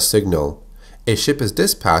distress signal. A ship is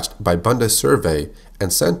dispatched by Bunda Survey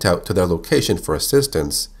and sent out to their location for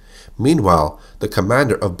assistance. Meanwhile, the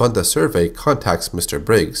commander of Bunda Survey contacts Mr.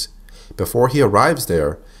 Briggs. Before he arrives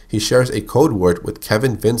there, he shares a code word with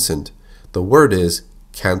Kevin Vincent. The word is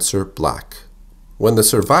Cancer Black. When the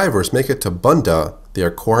survivors make it to Bunda, they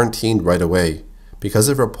are quarantined right away, because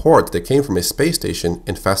of reports that came from a space station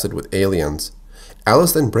infested with aliens.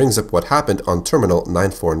 Alice then brings up what happened on Terminal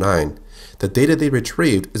 949. The data they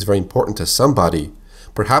retrieved is very important to somebody.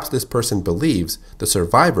 Perhaps this person believes the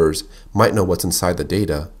survivors might know what's inside the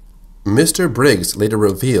data. Mr. Briggs later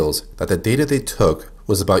reveals that the data they took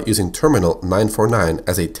was about using Terminal 949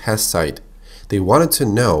 as a test site. They wanted to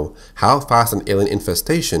know how fast an alien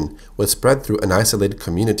infestation would spread through an isolated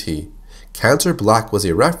community. Cancer Black was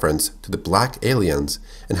a reference to the black aliens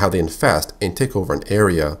and how they infest and take over an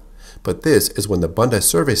area. But this is when the Bunda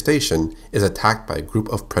Survey Station is attacked by a group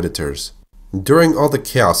of predators. During all the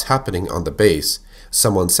chaos happening on the base,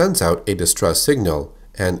 someone sends out a distress signal,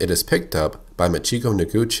 and it is picked up by Machiko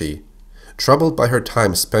Noguchi. Troubled by her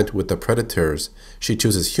time spent with the predators, she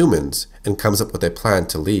chooses humans and comes up with a plan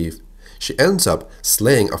to leave. She ends up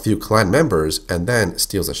slaying a few clan members and then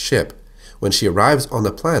steals a ship. When she arrives on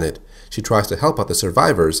the planet, she tries to help out the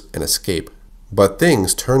survivors and escape. But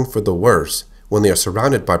things turn for the worse when they are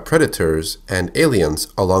surrounded by predators and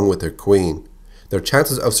aliens along with their queen. Their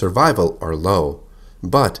chances of survival are low,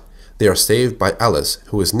 but they are saved by Ellis,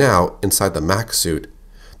 who is now inside the mech suit.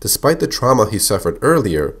 Despite the trauma he suffered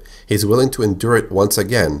earlier, he's willing to endure it once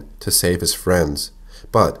again to save his friends.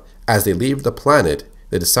 But as they leave the planet,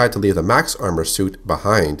 they decide to leave the mech's armor suit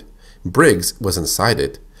behind. Briggs was inside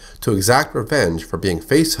it. To exact revenge for being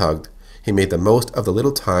face-hugged, he made the most of the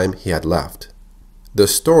little time he had left. The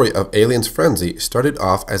story of Aliens Frenzy started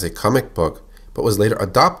off as a comic book, but was later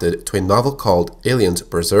adopted to a novel called Aliens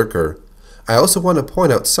Berserker. I also want to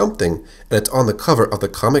point out something, and it's on the cover of the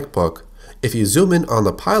comic book. If you zoom in on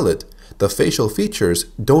the pilot, the facial features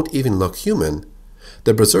don't even look human.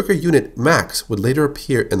 The Berserker unit Max would later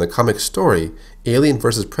appear in the comic story Alien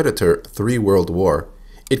vs. Predator 3 World War.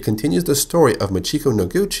 It continues the story of Machiko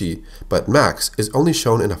Noguchi, but Max is only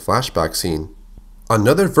shown in a flashback scene.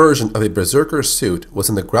 Another version of a Berserker suit was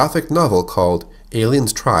in the graphic novel called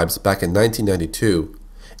Aliens Tribes back in 1992.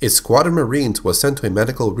 A squad of Marines was sent to a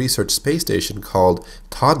medical research space station called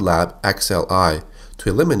Todd Lab XLI to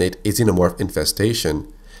eliminate a xenomorph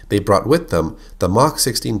infestation. They brought with them the Mach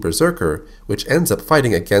 16 Berserker, which ends up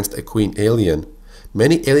fighting against a queen alien.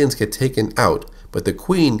 Many aliens get taken out, but the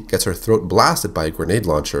queen gets her throat blasted by a grenade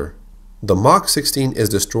launcher. The Mach 16 is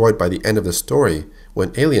destroyed by the end of the story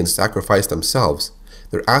when aliens sacrifice themselves.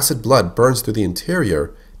 Their acid blood burns through the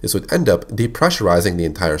interior. This would end up depressurizing the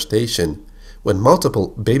entire station. When multiple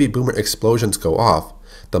baby boomer explosions go off,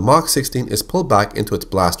 the Mach 16 is pulled back into its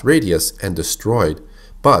blast radius and destroyed.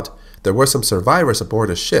 But there were some survivors aboard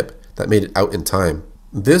a ship that made it out in time.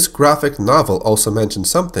 This graphic novel also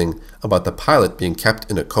mentions something about the pilot being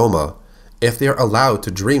kept in a coma. If they are allowed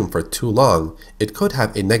to dream for too long, it could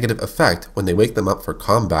have a negative effect when they wake them up for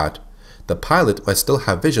combat. The pilot might still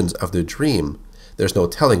have visions of their dream. There's no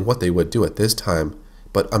telling what they would do at this time,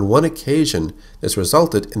 but on one occasion, this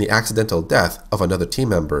resulted in the accidental death of another team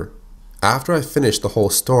member. After I finished the whole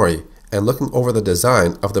story and looking over the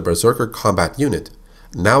design of the Berserker combat unit,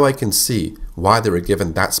 now I can see why they were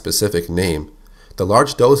given that specific name. The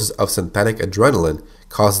large doses of synthetic adrenaline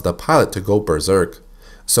causes the pilot to go berserk.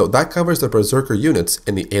 So that covers the Berserker units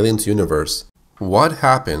in the Aliens universe. What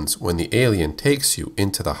happens when the alien takes you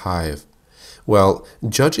into the Hive? Well,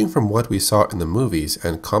 judging from what we saw in the movies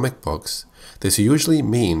and comic books, this usually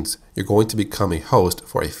means you're going to become a host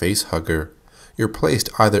for a facehugger. You're placed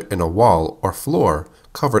either in a wall or floor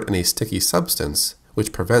covered in a sticky substance,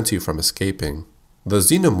 which prevents you from escaping. The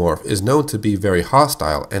Xenomorph is known to be very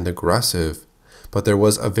hostile and aggressive, but there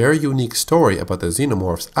was a very unique story about the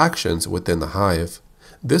Xenomorph's actions within the Hive.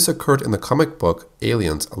 This occurred in the comic book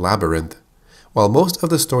Aliens Labyrinth. While most of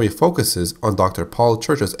the story focuses on Dr. Paul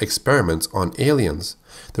Church's experiments on aliens,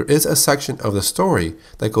 there is a section of the story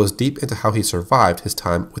that goes deep into how he survived his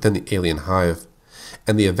time within the alien hive,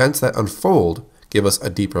 and the events that unfold give us a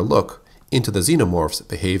deeper look into the Xenomorph's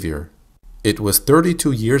behavior. It was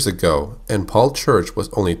 32 years ago, and Paul Church was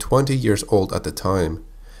only 20 years old at the time.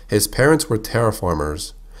 His parents were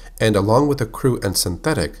terraformers, and along with the crew and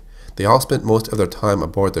synthetic, they all spent most of their time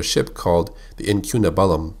aboard the ship called the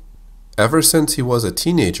Incubus. Ever since he was a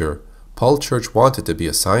teenager, Paul Church wanted to be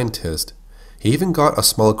a scientist. He even got a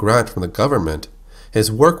small grant from the government.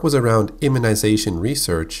 His work was around immunization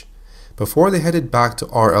research. Before they headed back to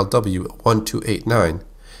RLW 1289,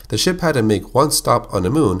 the ship had to make one stop on a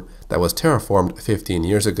moon that was terraformed 15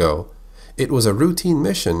 years ago. It was a routine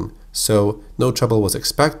mission, so no trouble was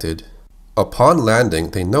expected. Upon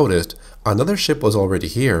landing, they noticed another ship was already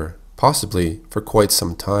here, possibly for quite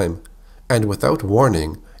some time, and without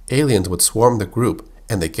warning, aliens would swarm the group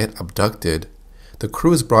and they get abducted. The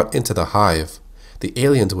crew is brought into the hive. The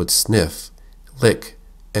aliens would sniff, lick,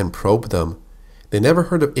 and probe them. They never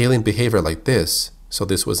heard of alien behavior like this, so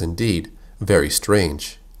this was indeed very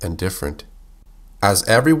strange and different. As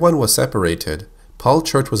everyone was separated, Paul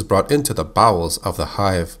Church was brought into the bowels of the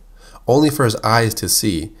hive, only for his eyes to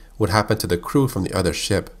see what happened to the crew from the other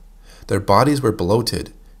ship. Their bodies were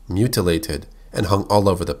bloated, mutilated, and hung all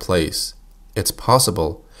over the place. It's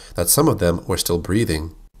possible that some of them were still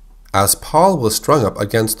breathing. As Paul was strung up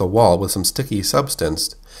against the wall with some sticky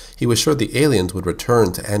substance, he was sure the aliens would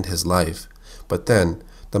return to end his life. But then,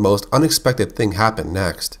 the most unexpected thing happened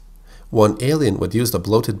next. One alien would use the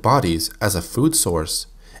bloated bodies as a food source,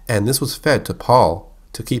 and this was fed to Paul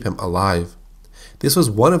to keep him alive. This was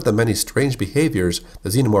one of the many strange behaviors the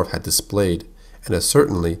Xenomorph had displayed, and it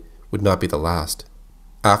certainly would not be the last.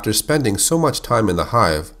 After spending so much time in the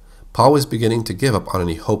hive, Paul was beginning to give up on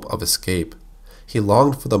any hope of escape. He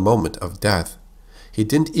longed for the moment of death. He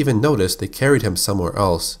didn't even notice they carried him somewhere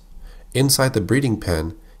else. Inside the breeding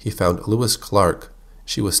pen, he found Lois Clark.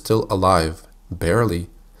 She was still alive, barely.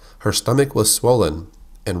 Her stomach was swollen,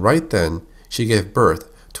 and right then she gave birth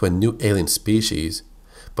to a new alien species.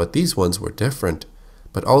 But these ones were different,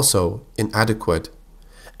 but also inadequate.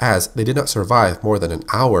 As they did not survive more than an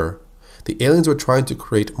hour, the aliens were trying to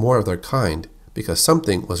create more of their kind because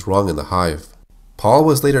something was wrong in the hive. Paul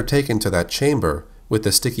was later taken to that chamber with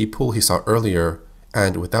the sticky pool he saw earlier,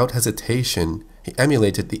 and without hesitation, he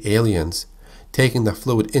emulated the aliens, taking the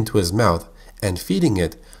fluid into his mouth and feeding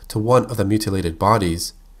it to one of the mutilated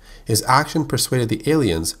bodies. His action persuaded the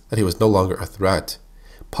aliens that he was no longer a threat.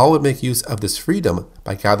 Paul would make use of this freedom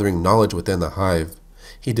by gathering knowledge within the hive.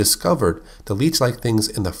 He discovered the leech-like things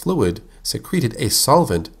in the fluid secreted a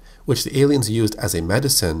solvent which the aliens used as a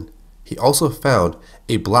medicine. He also found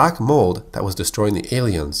a black mold that was destroying the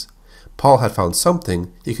aliens. Paul had found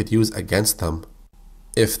something he could use against them.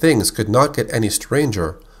 If things could not get any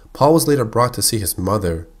stranger, Paul was later brought to see his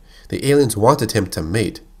mother. The aliens wanted him to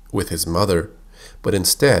mate with his mother, but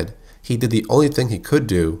instead, he did the only thing he could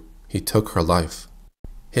do. He took her life.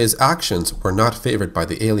 His actions were not favored by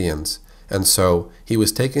the aliens, and so he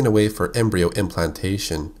was taken away for embryo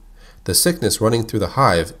implantation. The sickness running through the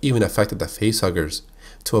hive even affected the facehuggers,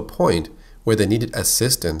 to a point where they needed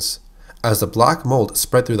assistance. As the black mold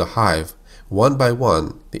spread through the hive, one by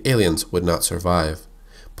one, the aliens would not survive.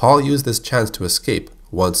 Paul used this chance to escape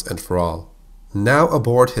once and for all. Now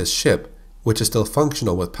aboard his ship, which is still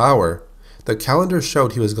functional with power, the calendar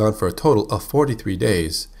showed he was gone for a total of 43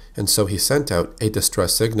 days, and so he sent out a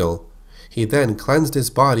distress signal. He then cleansed his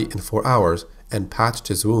body in 4 hours and patched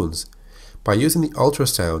his wounds. By using the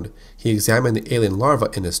ultrasound, he examined the alien larva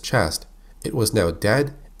in his chest. It was now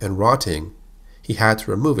dead and rotting. He had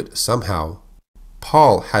to remove it somehow.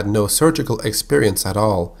 Paul had no surgical experience at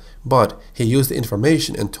all, but he used the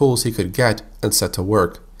information and tools he could get and set to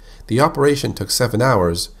work. The operation took 7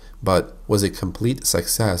 hours, but was a complete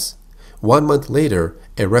success. 1 month later,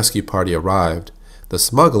 a rescue party arrived. The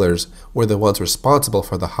smugglers were the ones responsible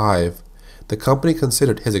for the Hive. The company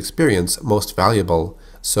considered his experience most valuable,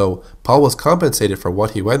 so Paul was compensated for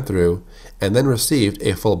what he went through, and then received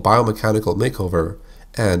a full biomechanical makeover,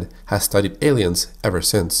 and has studied aliens ever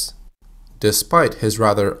since. Despite his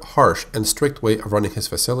rather harsh and strict way of running his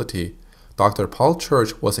facility, Dr. Paul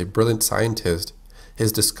Church was a brilliant scientist.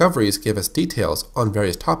 His discoveries gave us details on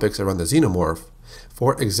various topics around the xenomorph.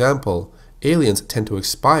 For example, aliens tend to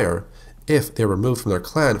expire if they are removed from their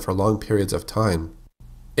clan for long periods of time.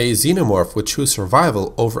 A xenomorph would choose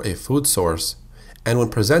survival over a food source, and when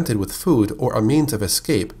presented with food or a means of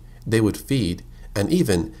escape, they would feed, and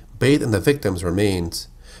even bathe in the victim's remains.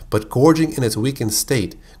 But gorging in its weakened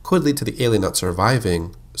state could lead to the alien not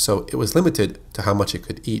surviving, so it was limited to how much it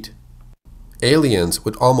could eat. Aliens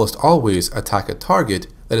would almost always attack a target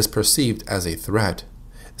that is perceived as a threat.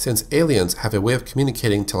 Since aliens have a way of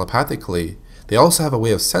communicating telepathically, they also have a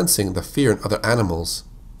way of sensing the fear in other animals.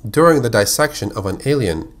 During the dissection of an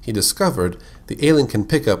alien, he discovered the alien can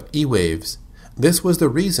pick up E-waves. This was the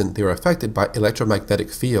reason they were affected by electromagnetic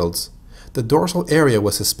fields. The dorsal area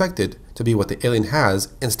was suspected to be what the alien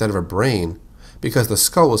has instead of a brain, because the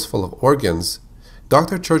skull was full of organs.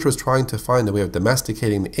 Dr. Church was trying to find a way of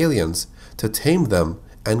domesticating the aliens to tame them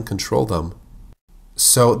and control them.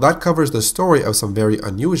 So that covers the story of some very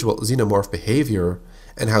unusual xenomorph behavior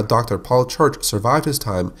and how Dr. Paul Church survived his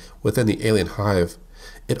time within the alien hive.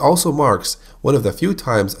 It also marks one of the few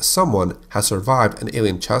times someone has survived an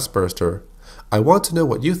alien chestburster. I want to know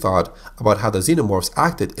what you thought about how the xenomorphs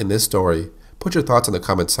acted in this story. Put your thoughts in the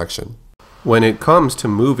comment section. When it comes to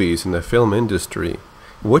movies in the film industry,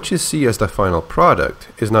 what you see as the final product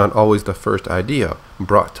is not always the first idea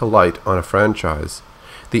brought to light on a franchise.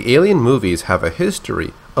 The Alien movies have a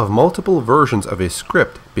history of multiple versions of a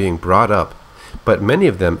script being brought up, but many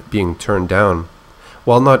of them being turned down.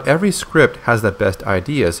 While not every script has the best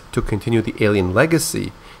ideas to continue the Alien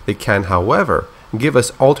legacy, they can, however, give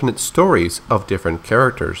us alternate stories of different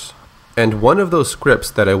characters. And one of those scripts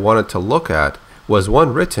that I wanted to look at was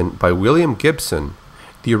one written by William Gibson.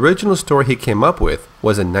 The original story he came up with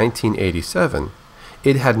was in 1987.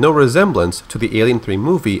 It had no resemblance to the Alien 3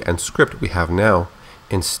 movie and script we have now.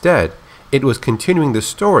 Instead, it was continuing the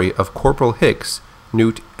story of Corporal Hicks,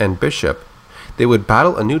 Newt, and Bishop. They would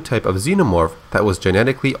battle a new type of xenomorph that was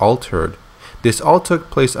genetically altered. This all took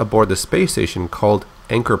place aboard the space station called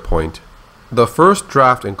Anchor Point. The first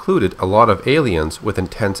draft included a lot of aliens with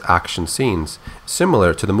intense action scenes,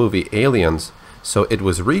 similar to the movie Aliens, so it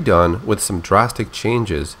was redone with some drastic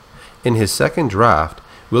changes. In his second draft,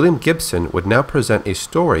 William Gibson would now present a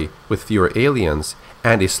story with fewer aliens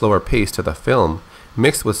and a slower pace to the film,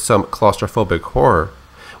 mixed with some claustrophobic horror.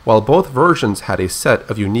 While both versions had a set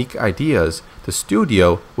of unique ideas, the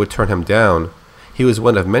studio would turn him down. He was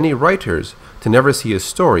one of many writers to never see his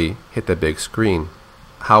story hit the big screen.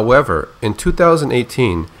 However, in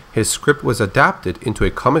 2018, his script was adapted into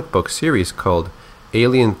a comic book series called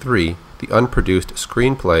Alien 3, the unproduced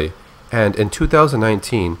screenplay, and in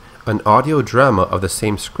 2019, an audio drama of the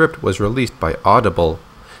same script was released by Audible.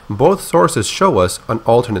 Both sources show us an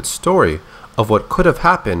alternate story of what could have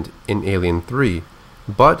happened in Alien 3,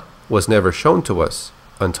 but was never shown to us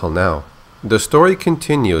until now. The story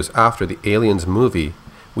continues after the Aliens movie.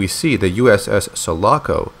 We see the USS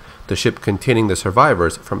Sulaco, the ship containing the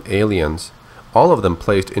survivors from Aliens, all of them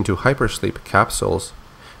placed into hypersleep capsules.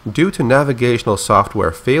 Due to navigational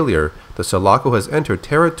software failure, the Sulaco has entered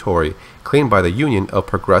territory claimed by the Union of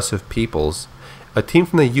Progressive Peoples. A team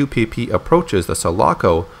from the UPP approaches the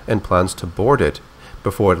Sulaco and plans to board it,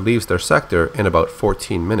 before it leaves their sector in about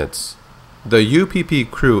 14 minutes. The UPP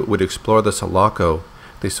crew would explore the Sulaco.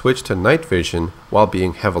 They switch to night vision while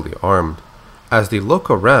being heavily armed. As they look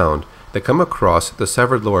around, they come across the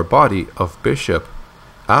severed lower body of Bishop.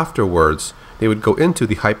 Afterwards, they would go into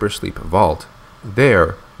the hypersleep vault.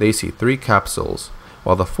 There, they see 3 capsules,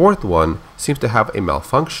 while the 4th one seems to have a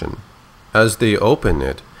malfunction. As they open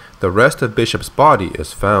it, the rest of Bishop's body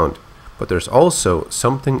is found, but there's also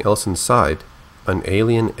something else inside, an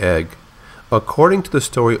alien egg. According to the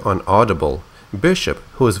story on Audible, Bishop,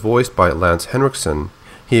 who is voiced by Lance Henriksen,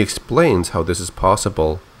 he explains how this is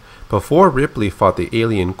possible. Before Ripley fought the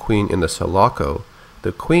alien queen in the Sulaco,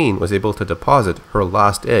 the queen was able to deposit her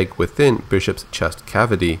last egg within Bishop's chest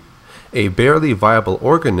cavity, a barely viable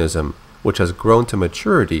organism which has grown to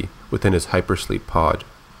maturity within his hypersleep pod.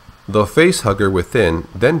 The facehugger within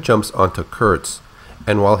then jumps onto Kurtz,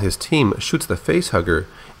 and while his team shoots the Facehugger,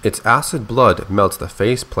 its acid blood melts the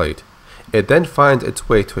faceplate. It then finds its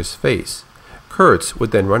way to his face. Kurtz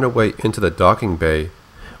would then run away into the docking bay.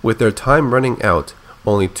 With their time running out,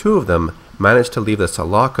 only 2 of them managed to leave the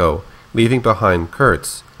Sulaco, leaving behind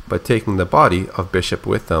Kurtz, but taking the body of Bishop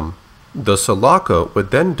with them. The Sulaco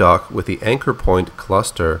would then dock with the Anchor Point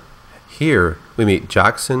cluster. Here we meet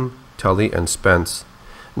Jackson, Tully, and Spence.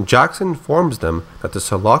 Jackson informs them that the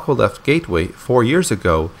Sulaco left Gateway 4 years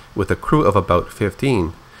ago with a crew of about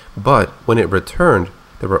 15, but when it returned,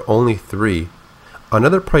 there were only 3.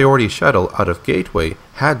 Another priority shuttle out of Gateway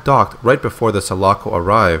had docked right before the Sulaco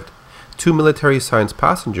arrived. 2 military science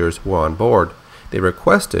passengers were on board. They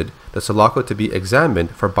requested the Sulaco to be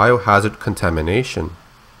examined for biohazard contamination.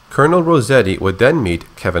 Colonel Rossetti would then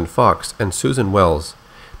meet Kevin Fox and Susan Wells,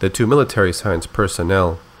 the 2 military science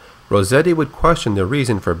personnel. Rossetti would question the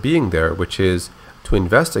reason for being there, which is to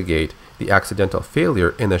investigate the accidental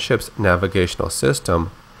failure in the ship's navigational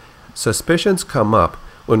system. Suspicions come up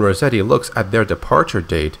when Rossetti looks at their departure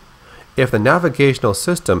date. If the navigational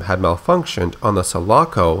system had malfunctioned on the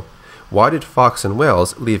Sulaco, why did Fox and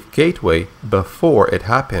Wells leave Gateway before it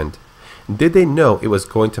happened? Did they know it was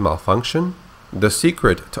going to malfunction? The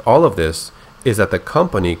secret to all of this is that the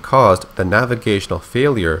company caused the navigational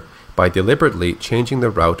failure by deliberately changing the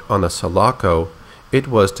route on the Sulaco. It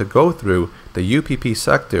was to go through the UPP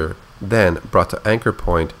sector, then brought to Anchor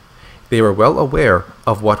Point. They were well aware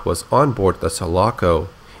of what was on board the Sulaco.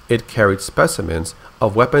 It carried specimens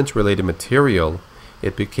of weapons-related material.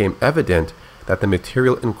 It became evident that the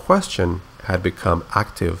material in question had become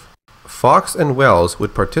active. Fox and Wells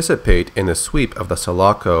would participate in the sweep of the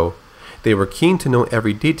Sulaco. They were keen to know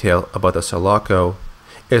every detail about the Sulaco.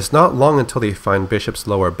 It's not long until they find Bishop's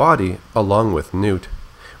lower body along with Newt.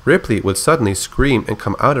 Ripley would suddenly scream and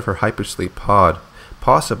come out of her hypersleep pod,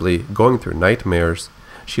 possibly going through nightmares.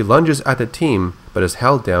 She lunges at the team but is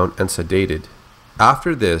held down and sedated.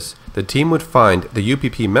 After this, the team would find the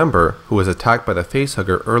UPP member who was attacked by the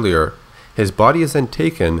Facehugger earlier. His body is then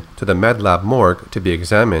taken to the MedLab morgue to be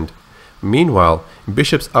examined. Meanwhile,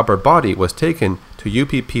 Bishop's upper body was taken to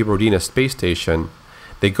UPP Rodina space station.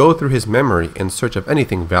 They go through his memory in search of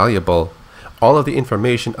anything valuable. All of the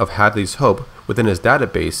information of Hadley's Hope within his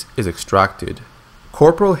database is extracted.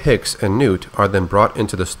 Corporal Hicks and Newt are then brought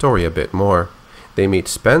into the story a bit more. They meet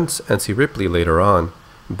Spence and see Ripley later on,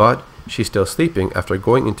 but she's still sleeping after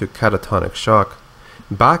going into catatonic shock.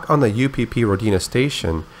 Back on the UPP Rodina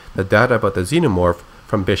station, the data about the Xenomorph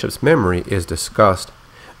from Bishop's memory is discussed.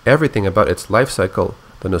 Everything about its life cycle,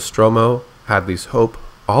 the Nostromo, Hadley's Hope,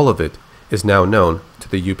 all of it is now known to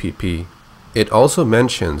the UPP. It also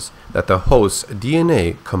mentions that the host's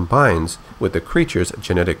DNA combines with the creature's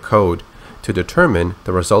genetic code to determine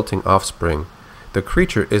the resulting offspring. The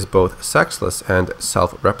creature is both sexless and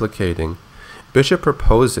self-replicating. Bishop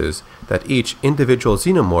proposes that each individual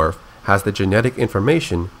xenomorph has the genetic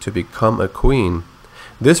information to become a queen.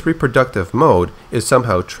 This reproductive mode is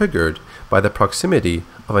somehow triggered by the proximity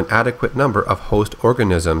of an adequate number of host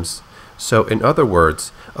organisms. So in other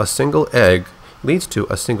words, a single egg leads to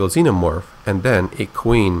a single xenomorph and then a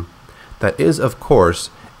queen. That is, of course,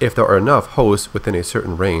 if there are enough hosts within a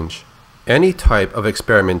certain range. Any type of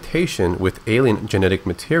experimentation with alien genetic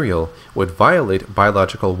material would violate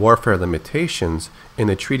biological warfare limitations in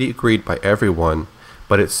the treaty agreed by everyone,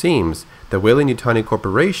 but it seems the Weyland-Yutani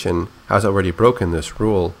Corporation has already broken this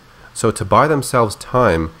rule. So to buy themselves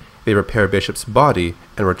time, they repair Bishop's body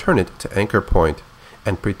and return it to Anchor Point,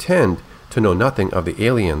 and pretend to know nothing of the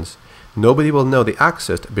aliens. Nobody will know they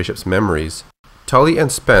accessed Bishop's memories. Tully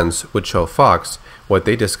and Spence would show Fox what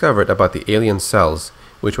they discovered about the alien cells,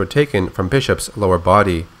 which were taken from Bishop's lower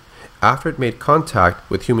body. After it made contact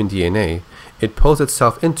with human DNA, it pulls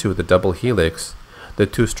itself into the double helix. The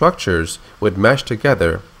two structures would mesh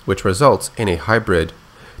together, which results in a hybrid.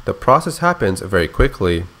 The process happens very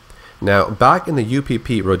quickly. Now, back in the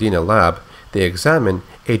UPP Rodina lab, they examine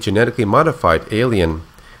a genetically modified alien.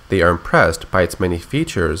 They are impressed by its many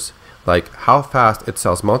features, like how fast its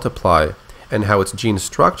cells multiply, and how its gene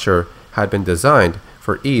structure had been designed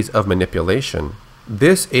for ease of manipulation.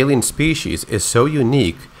 This alien species is so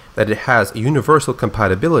unique that it has universal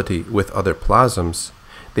compatibility with other plasms.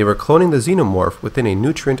 They were cloning the xenomorph within a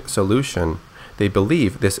nutrient solution. They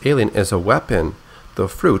believe this alien is a weapon, the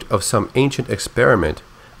fruit of some ancient experiment,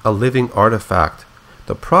 a living artifact,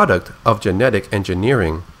 the product of genetic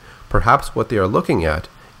engineering. Perhaps what they are looking at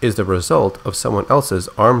is the result of someone else's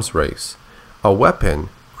arms race, a weapon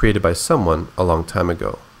created by someone a long time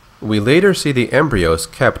ago. We later see the embryos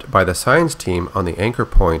kept by the science team on the Anchor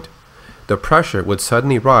Point. The pressure would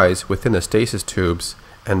suddenly rise within the stasis tubes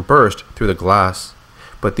and burst through the glass.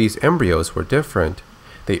 But these embryos were different.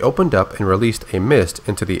 They opened up and released a mist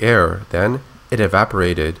into the air, then it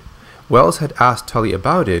evaporated. Wells had asked Tully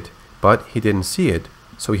about it, but he didn't see it,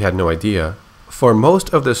 so he had no idea. For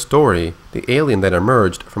most of the story, the alien that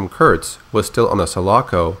emerged from Kurtz was still on the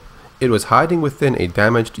Sulaco. It was hiding within a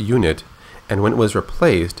damaged unit, and when it was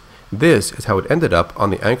replaced, this is how it ended up on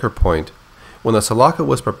the anchor point. When the Sulaco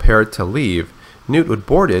was prepared to leave, Newt would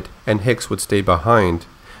board it and Hicks would stay behind.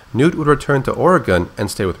 Newt would return to Oregon and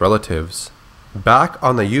stay with relatives. Back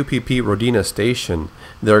on the UPP Rodina station,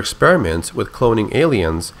 their experiments with cloning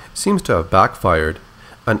aliens seems to have backfired.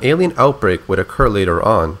 An alien outbreak would occur later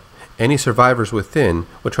on. Any survivors within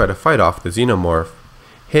would try to fight off the Xenomorph.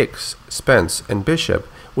 Hicks, Spence, and Bishop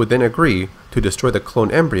would then agree to destroy the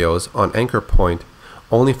clone embryos on Anchor Point,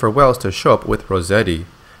 only for Wells to show up with Rossetti.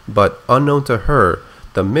 But unknown to her,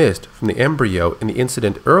 the mist from the embryo in the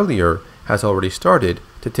incident earlier has already started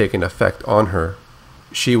to take an effect on her.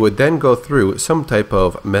 She would then go through some type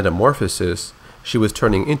of metamorphosis. She was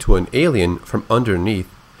turning into an alien from underneath.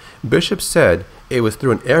 Bishop said it was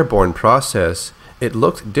through an airborne process. It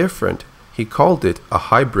looked different. He called it a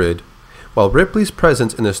hybrid. While Ripley's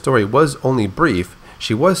presence in the story was only brief,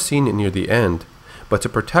 she was seen near the end. But to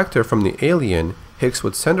protect her from the alien, Hicks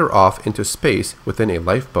would send her off into space within a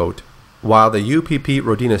lifeboat. While the UPP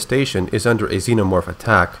Rodina station is under a Xenomorph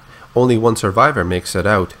attack, only one survivor makes it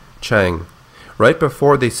out, Chang. Right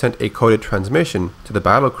before they sent a coded transmission to the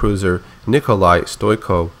battlecruiser Nikolai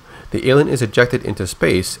Stoiko, the alien is ejected into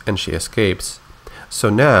space and she escapes. So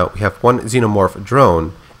now we have one Xenomorph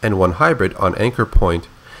drone and one hybrid on Anchor Point,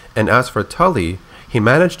 and as for Tully, he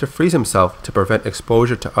managed to freeze himself to prevent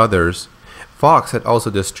exposure to others. Fox had also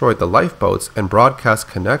destroyed the lifeboats and broadcast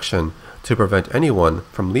connection to prevent anyone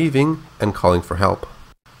from leaving and calling for help.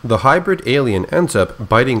 The hybrid alien ends up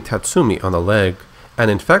biting Tatsumi on the leg and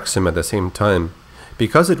infects him at the same time.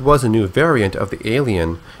 Because it was a new variant of the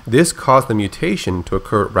alien, this caused the mutation to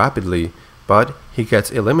occur rapidly, but he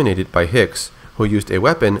gets eliminated by Hicks, who used a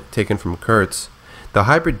weapon taken from Kurtz. The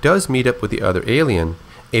hybrid does meet up with the other alien.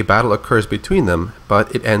 A battle occurs between them,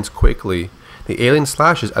 but it ends quickly. The alien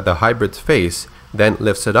slashes at the hybrid's face, then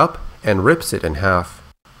lifts it up and rips it in half.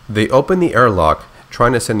 They open the airlock,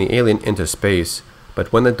 trying to send the alien into space,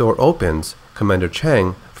 but when the door opens, Commander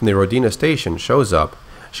Chang from the Rodina station shows up.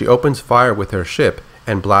 She opens fire with her ship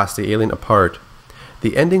and blasts the alien apart.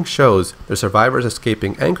 The ending shows the survivors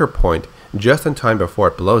escaping Anchor Point just in time before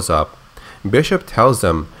it blows up. Bishop tells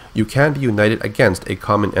them, "You can't be united against a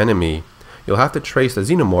common enemy. You'll have to trace the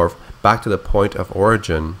Xenomorph back to the point of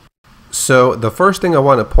origin." So the first thing I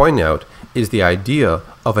want to point out is the idea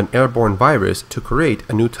of an airborne virus to create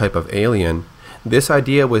a new type of alien. This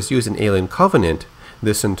idea was used in Alien Covenant.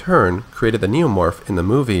 This in turn created the Neomorph in the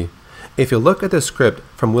movie. If you look at the script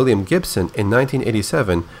from William Gibson in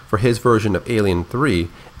 1987 for his version of Alien 3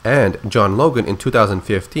 and John Logan in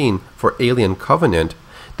 2015 for Alien Covenant,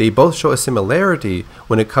 they both show a similarity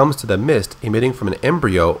when it comes to the mist emitting from an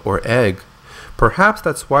embryo or egg. Perhaps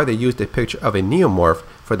that's why they used a picture of a Neomorph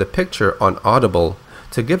for the picture on Audible,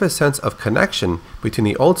 to give a sense of connection between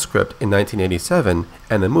the old script in 1987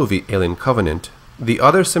 and the movie Alien Covenant. The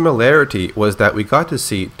other similarity was that we got to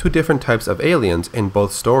see two different types of aliens in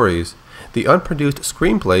both stories. The unproduced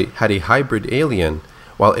screenplay had a hybrid alien,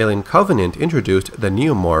 while Alien Covenant introduced the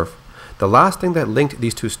Neomorph. The last thing that linked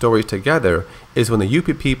these two stories together is when the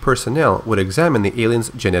UPP personnel would examine the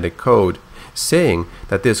alien's genetic code, saying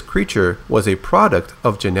that this creature was a product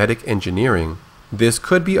of genetic engineering. This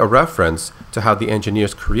could be a reference to how the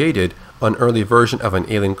engineers created an early version of an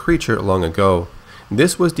alien creature long ago.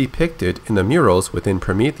 This was depicted in the murals within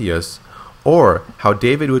Prometheus, or how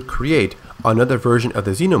David would create another version of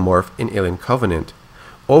the Xenomorph in Alien Covenant.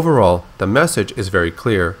 Overall, the message is very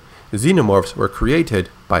clear. Xenomorphs were created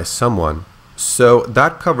by someone. So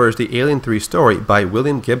that covers the Alien 3 story by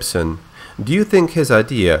William Gibson. Do you think his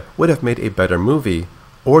idea would have made a better movie?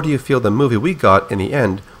 Or do you feel the movie we got in the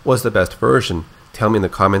end was the best version? Tell me in the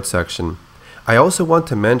comment section. I also want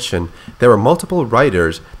to mention there were multiple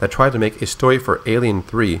writers that tried to make a story for Alien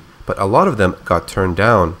 3, but a lot of them got turned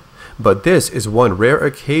down. But this is one rare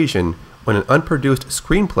occasion when an unproduced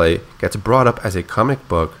screenplay gets brought up as a comic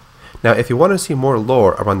book. Now if you want to see more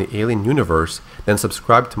lore around the Alien universe, then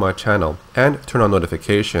subscribe to my channel and turn on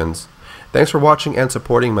notifications. Thanks for watching and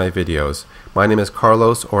supporting my videos. My name is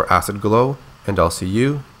Carlos or Acid Glow, and I'll see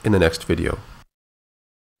you in the next video.